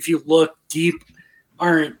peripherals, if you look deep,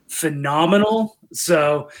 aren't phenomenal.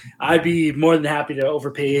 So I'd be more than happy to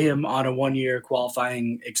overpay him on a 1-year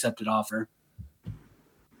qualifying accepted offer.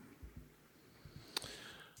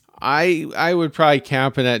 I would probably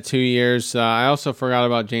cap it at 2 years. I also forgot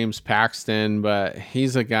about James Paxton, but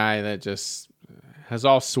he's a guy that just has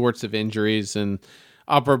all sorts of injuries and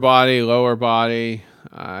upper body, lower body.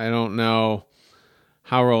 I don't know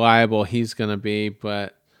how reliable he's going to be,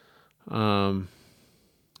 but another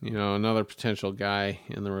potential guy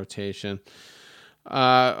in the rotation.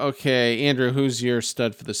 Okay, Andrew, who's your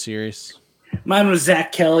stud for the series? Mine was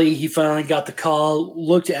Zach Kelly. He finally got the call,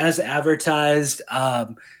 looked as advertised,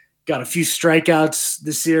 got a few strikeouts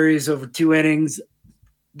this series over 2 innings.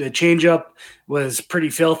 The changeup was pretty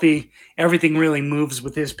filthy. Everything really moves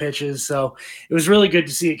with his pitches. So it was really good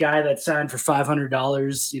to see a guy that signed for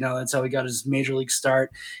 $500. That's how he got his major league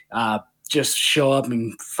start. Just show up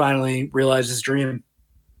and finally realize his dream.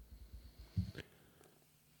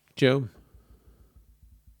 Joe?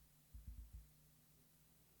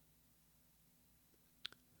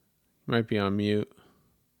 Might be on mute.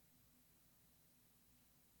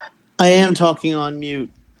 I am talking on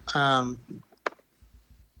mute.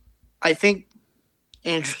 I think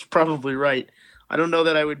Andrew's probably right. I don't know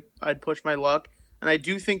that I'd push my luck. And I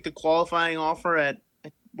do think the qualifying offer at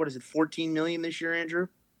what is it, $14 million this year, Andrew?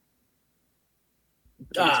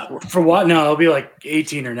 For what? No, it'll be like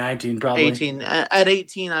 18 or 19 probably. 18. At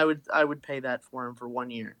 18, I would pay that for him for 1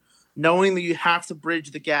 year. Knowing that you have to bridge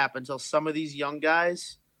the gap until some of these young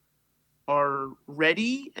guys are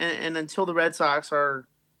ready and until the Red Sox are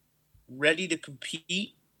ready to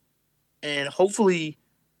compete, and hopefully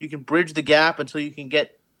you can bridge the gap until you can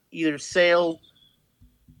get either Sale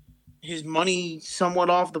his money somewhat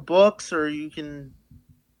off the books, or you can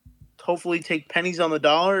hopefully take pennies on the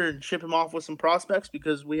dollar and ship him off with some prospects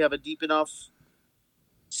because we have a deep enough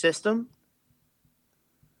system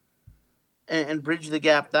and bridge the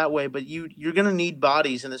gap that way. But you're going to need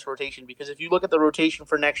bodies in this rotation, because if you look at the rotation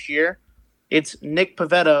for next year, it's Nick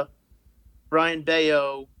Pivetta, Brian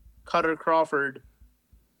Bayo, Cutter Crawford,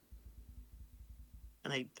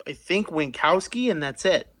 and I think Winkowski, and that's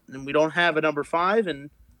it. And we don't have a number 5, and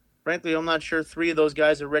frankly, I'm not sure 3 of those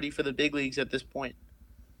guys are ready for the big leagues at this point.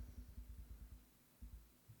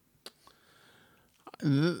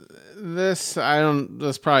 This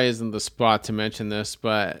probably isn't the spot to mention this,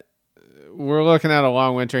 but we're looking at a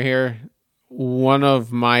long winter here. One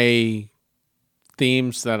of my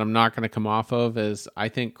themes that I'm not going to come off of is I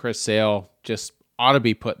think Chris Sale just ought to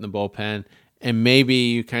be put in the bullpen, and maybe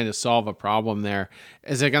you kind of solve a problem there.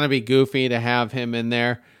 Is it going to be goofy to have him in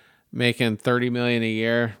there making $30 million a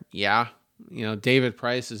year? Yeah. David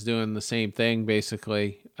Price is doing the same thing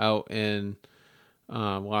basically out in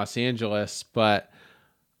Los Angeles, but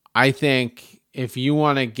I think if you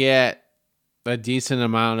want to get a decent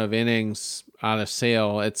amount of innings out of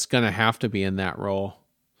Sale, it's going to have to be in that role.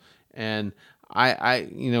 And I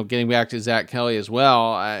getting back to Zach Kelly as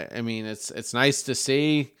well, I mean, it's nice to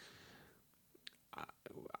see.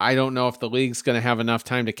 I don't know if the league's going to have enough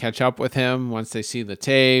time to catch up with him once they see the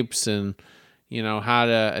tapes and, how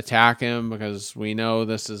to attack him, because we know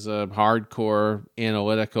this is a hardcore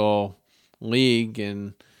analytical league,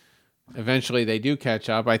 and eventually they do catch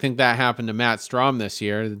up. I think that happened to Matt Strom this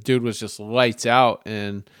year. The dude was just lights out,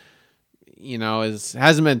 and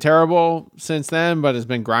hasn't been terrible since then, but has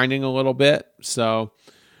been grinding a little bit. So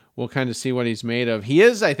we'll kind of see what he's made of. He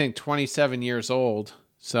is, I think, 27 years old.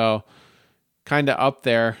 So kind of up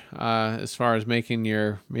there as far as making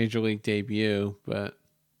your major league debut. But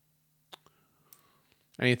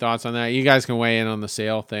any thoughts on that? You guys can weigh in on the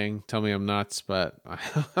Sale thing. Tell me I'm nuts, but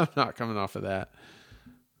I'm not coming off of that.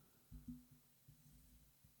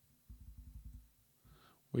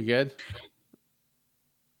 We good?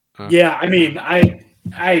 Yeah, I mean,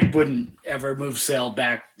 I wouldn't ever move Sale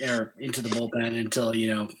back or into the bullpen until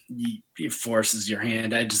he forces your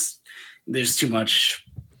hand. There's too much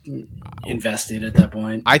invested at that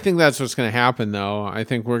point. I think that's what's going to happen, though. I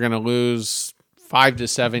think we're going to lose 5 to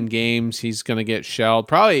 7 games. He's going to get shelled,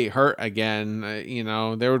 probably hurt again.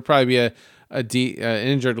 There would probably be an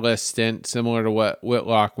injured list stint similar to what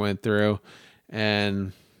Whitlock went through,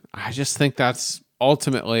 and I just think that's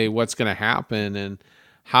ultimately what's going to happen. And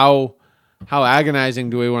how agonizing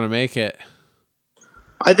do we want to make it?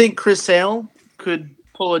 I think Chris Sale could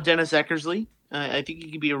pull a Dennis Eckersley. I think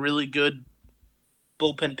he could be a really good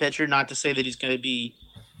bullpen pitcher. Not to say that he's going to be,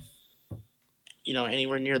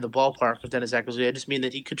 anywhere near the ballpark of Dennis Eckersley. I just mean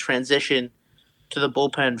that he could transition to the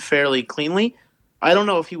bullpen fairly cleanly. I don't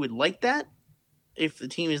know if he would like that. If the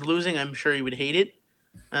team is losing, I'm sure he would hate it.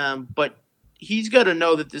 But he's got to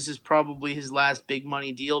know that this is probably his last big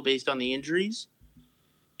money deal based on the injuries.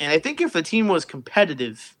 And I think if the team was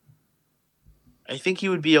competitive, I think he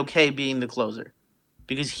would be okay being the closer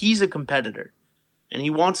because he's a competitor and he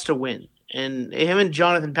wants to win. And him and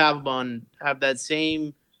Jonathan Papelbon have that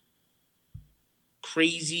same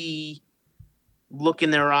crazy look in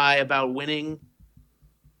their eye about winning.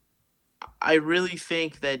 I really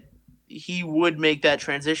think that he would make that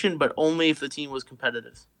transition, but only if the team was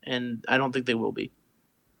competitive. And I don't think they will be.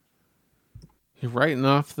 You're writing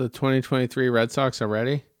off the 2023 Red Sox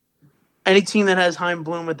already? Any team that has Chaim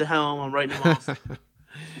Bloom at the helm, I'm writing them off.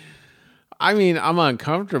 I mean, I'm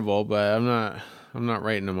uncomfortable, but I'm not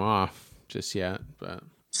writing them off just yet. But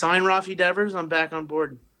sign Rafi Devers, I'm back on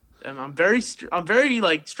board. And I'm very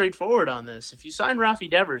straightforward on this. If you sign Rafi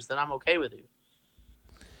Devers, then I'm okay with you.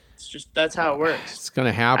 It's just that's how it works. It's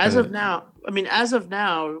gonna happen. As of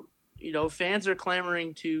now, fans are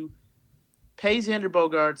clamoring to pay Xander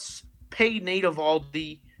Bogaerts, pay Nate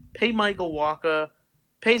Eovaldi, pay Michael Wacha,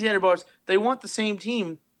 pay Xander Bogaerts. They want the same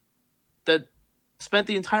team that spent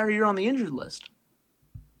the entire year on the injured list.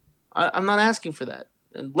 I'm not asking for that.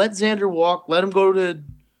 And let Xander walk. Let him go to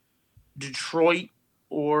Detroit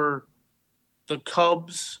or the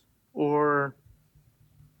Cubs or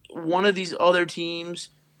one of these other teams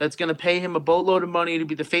that's going to pay him a boatload of money to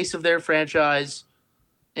be the face of their franchise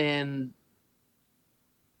and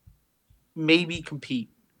maybe compete.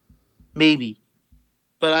 Maybe.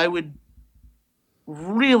 But I would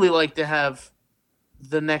really like to have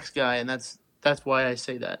the next guy, and that's why I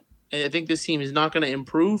say that. And I think this team is not going to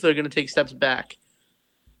improve. They're going to take steps back.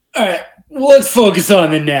 All right, let's focus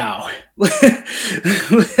on the now.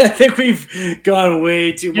 I think we've gone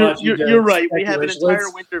way too much. You're right. We have an entire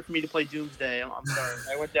winter for me to play Doomsday. I'm sorry.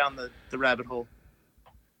 I went down the rabbit hole.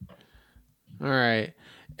 All right.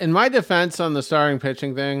 In my defense on the starting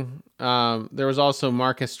pitching thing, there was also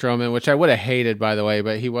Marcus Stroman, which I would have hated, by the way,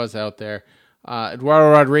 but he was out there.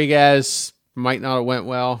 Eduardo Rodriguez might not have went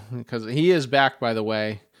well because he is back, by the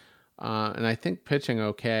way, and I think pitching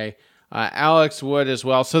okay. Alex Wood as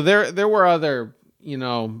well. So there were other,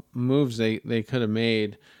 moves they could have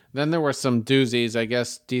made. Then there were some doozies. I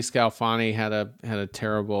guess DeScalfani had a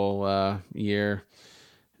terrible year,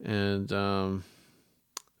 and there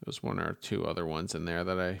was one or two other ones in there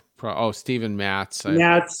that Steven Matz.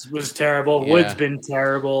 Matz was terrible. Yeah. Wood's been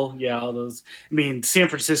terrible. Yeah, all those. I mean, San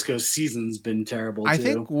Francisco's season's been terrible too. I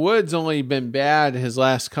think Wood's only been bad his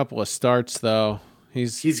last couple of starts though.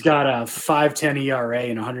 He's got a 5.10 ERA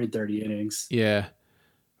in 130 innings. Yeah.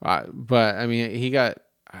 But I mean, he got,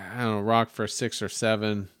 rocked for 6 or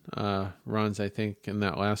 7 runs, I think, in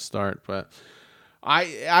that last start. But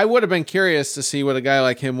I would have been curious to see what a guy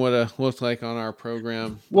like him would have looked like on our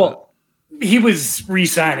program. Well, he was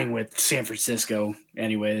re-signing with San Francisco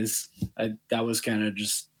anyways. That was kind of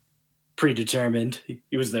just predetermined.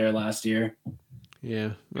 He was there last year.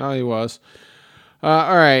 Yeah, well, he was.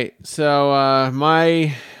 All right, so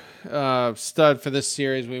my stud for this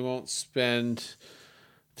series, we won't spend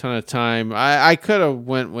a ton of time. I could have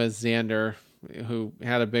went with Xander, who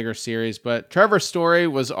had a bigger series, but Trevor Story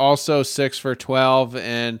was also 6 for 12,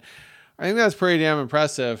 and I think that's pretty damn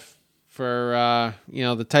impressive for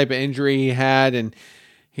the type of injury he had, and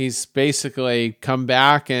he's basically come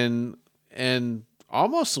back and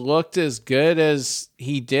almost looked as good as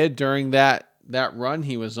he did during that run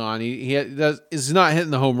he was on. He is not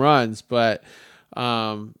hitting the home runs, but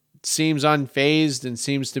seems unfazed and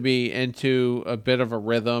seems to be into a bit of a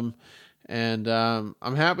rhythm. And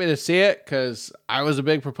I'm happy to see it because I was a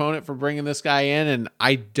big proponent for bringing this guy in, and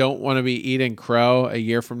I don't want to be eating crow a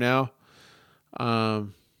year from now.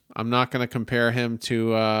 I'm not going to compare him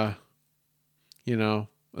to, a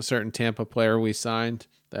certain Tampa player we signed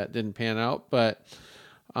that didn't pan out, but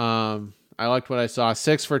I liked what I saw.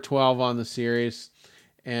 6 for 12 on the series,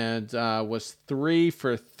 and was 3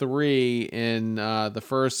 for 3 in the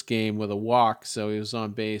first game with a walk, so he was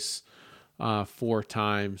on base 4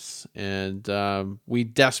 times, and we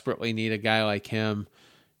desperately need a guy like him,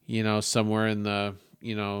 somewhere in the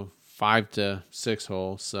 5 to 6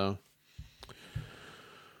 hole. So,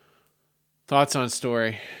 thoughts on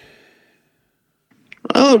Story?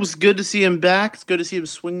 Well, it was good to see him back. It's good to see him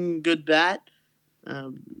swing a good bat.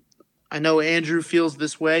 I know Andrew feels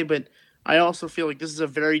this way, but I also feel like this is a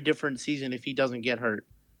very different season if he doesn't get hurt.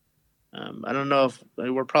 I don't know if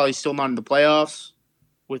we're probably still not in the playoffs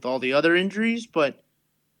with all the other injuries, but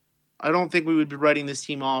I don't think we would be writing this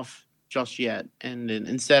team off just yet. And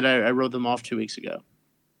instead, I wrote them off 2 weeks ago.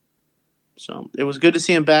 So it was good to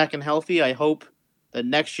see him back and healthy. I hope that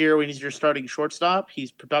next year when he's your starting shortstop,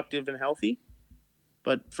 he's productive and healthy.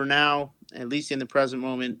 But for now, at least in the present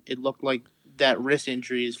moment, it looked like that wrist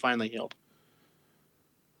injury is finally healed.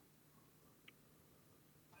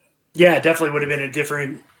 Yeah, it definitely would have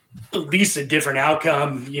been at least a different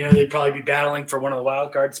outcome. They'd probably be battling for one of the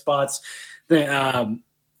wild card spots.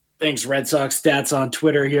 Thanks, Red Sox Stats on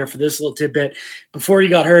Twitter here for this little tidbit. Before he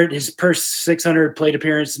got hurt, his per 600 plate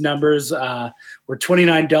appearance numbers were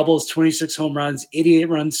 29 doubles, 26 home runs, 88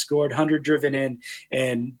 runs scored, 100 driven in,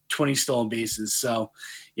 and 20 stolen bases. So,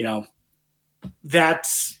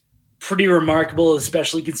 that's pretty remarkable,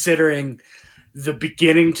 especially considering the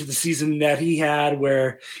beginning to the season that he had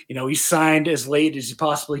where, he signed as late as he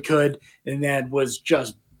possibly could and then was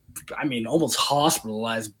just, almost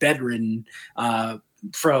hospitalized, bedridden,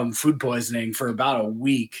 from food poisoning for about a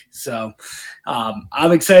week. So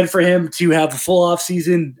I'm excited for him to have a full off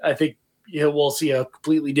season. I think we'll see a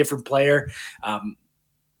completely different player.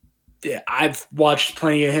 I've watched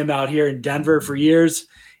plenty of him out here in Denver for years.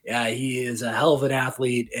 Yeah, he is a hell of an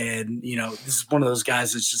athlete. And, this is one of those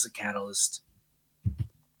guys that's just a catalyst.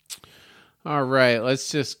 All right, let's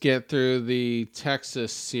just get through the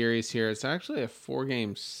Texas series here. It's actually a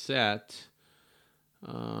 4-game set.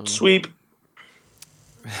 Sweep.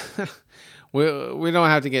 we don't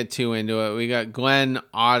have to get too into it. We got Glenn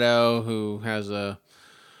Otto, who has a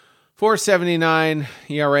 4.79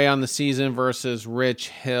 ERA on the season, versus Rich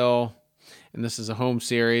Hill, and this is a home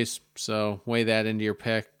series, so weigh that into your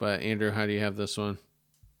pick. But Andrew, how do you have this one?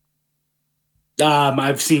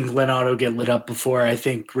 I've seen Glenn Otto get lit up before. I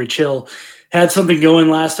think Rich Hill had something going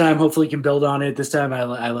last time. Hopefully he can build on it this time.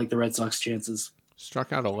 I like the Red Sox chances.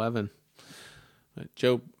 Struck out 11.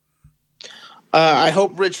 Joe? I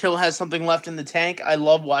hope Rich Hill has something left in the tank. I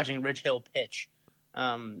love watching Rich Hill pitch.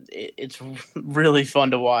 It's really fun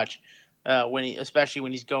to watch, especially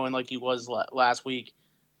when he's going like he was last week.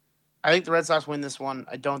 I think the Red Sox win this one.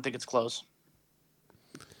 I don't think it's close.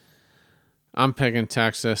 I'm picking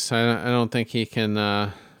Texas. I don't think he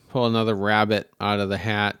can pull another rabbit out of the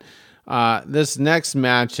hat. This next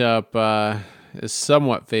matchup is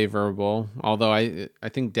somewhat favorable, although I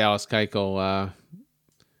think Dallas Keuchel,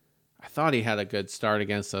 I thought he had a good start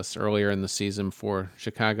against us earlier in the season before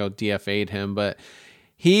Chicago DFA'd him, but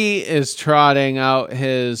he is trotting out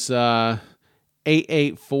his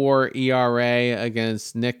 8.84 ERA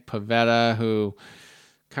against Nick Pivetta, who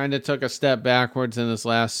kind of took a step backwards in his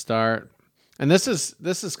last start. And this is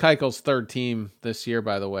Keuchel's third team this year,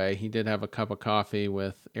 by the way. He did have a cup of coffee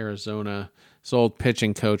with Arizona. His old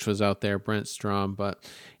pitching coach was out there, Brent Strom. But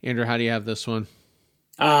Andrew, how do you have this one?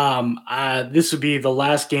 This would be the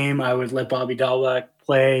last game I would let Bobby Dahlbeck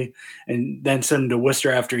play and then send him to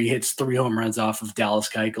Worcester after he hits 3 home runs off of Dallas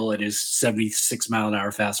Keuchel at his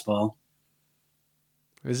 76-mile-an-hour fastball.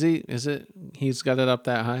 Is it? He's got it up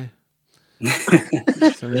that high?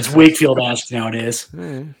 It's Wakefield-esque nowadays.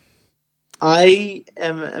 Right. I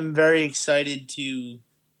am very excited to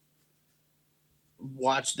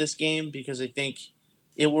watch this game because I think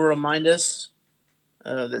it will remind us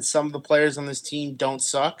that some of the players on this team don't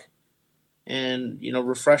suck. And,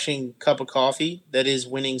 refreshing cup of coffee that is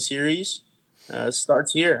winning series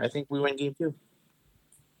starts here. I think we win game 2.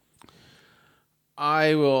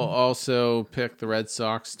 I will also pick the Red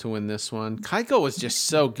Sox to win this one. Keuchel was just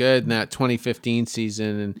so good in that 2015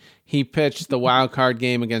 season, and he pitched the wild card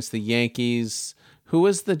game against the Yankees. Who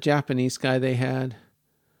was the Japanese guy they had?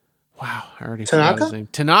 Wow, I already forgot his name.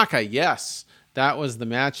 Tanaka, yes. That was the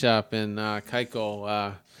matchup, and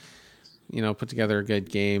Keuchel, put together a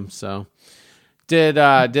good game. So did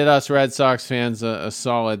us Red Sox fans a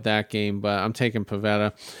solid that game, but I'm taking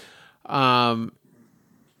Pivetta.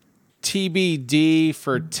 TBD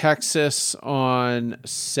for Texas on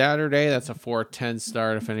Saturday. That's a 4:10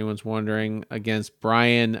 start, if anyone's wondering, against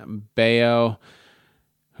Brian Bayo.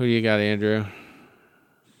 Who do you got, Andrew?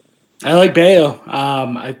 I like Bayo.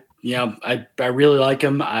 I really like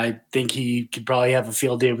him. I think he could probably have a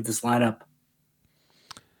field day with this lineup.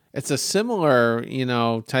 It's a similar,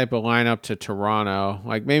 type of lineup to Toronto.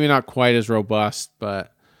 Like maybe not quite as robust,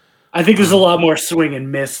 but I think there's a lot more swing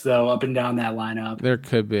and miss though up and down that lineup. There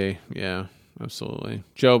could be, yeah, absolutely.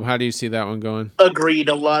 Job, how do you see that one going? Agreed.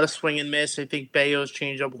 A lot of swing and miss. I think Bayo's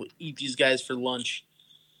changeup will eat these guys for lunch.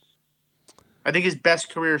 I think his best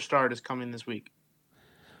career start is coming this week.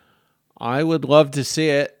 I would love to see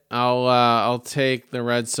it. I'll take the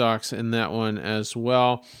Red Sox in that one as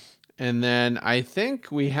well. And then I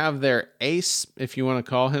think we have their ace, if you want to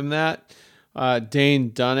call him that,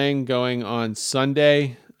 Dane Dunning going on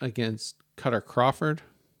Sunday against Cutter Crawford.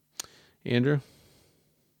 Andrew?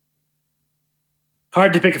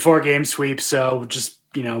 Hard to pick a 4-game sweep, so just,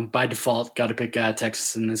 by default, got to pick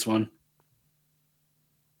Texas in this one.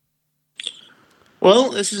 Well,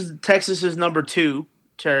 this is Texas's number 2.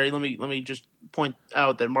 Terry, let me just point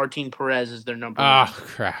out that Martin Perez is their number 1. Oh,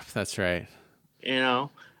 crap. That's right.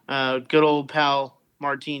 Good old pal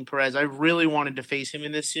Martin Perez. I really wanted to face him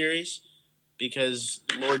in this series because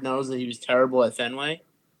Lord knows that he was terrible at Fenway.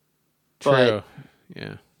 True. But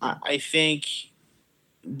yeah. I think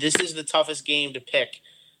this is the toughest game to pick.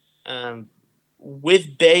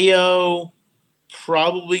 With Bayo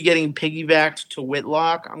probably getting piggybacked to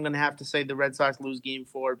Whitlock, I'm going to have to say the Red Sox lose game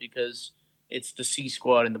 4 because it's the C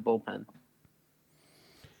squad in the bullpen.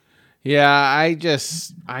 Yeah,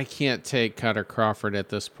 I can't take Cutter Crawford at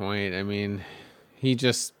this point. I mean, he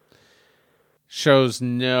just shows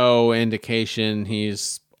no indication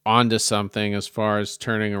he's onto something as far as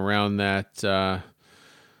turning around that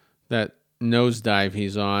nosedive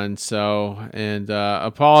he's on. So, and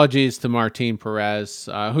apologies to Martin Perez,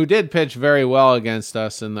 who did pitch very well against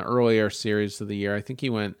us in the earlier series of the year. I think he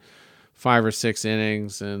went 5 or 6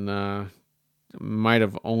 innings and might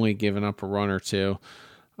have only given up a run or two.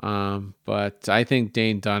 But I think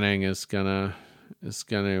Dane Dunning is gonna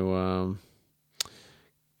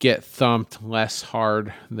get thumped less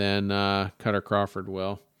hard than Cutter Crawford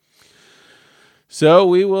will. So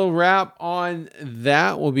we will wrap on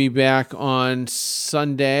that. We'll be back on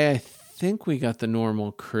Sunday. I think we got the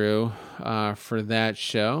normal crew for that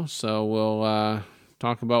show. So we'll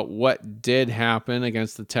talk about what did happen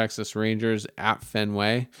against the Texas Rangers at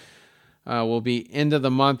Fenway. We'll be into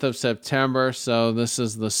the month of September, so this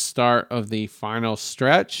is the start of the final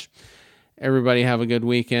stretch. Everybody have a good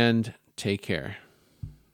weekend. Take care.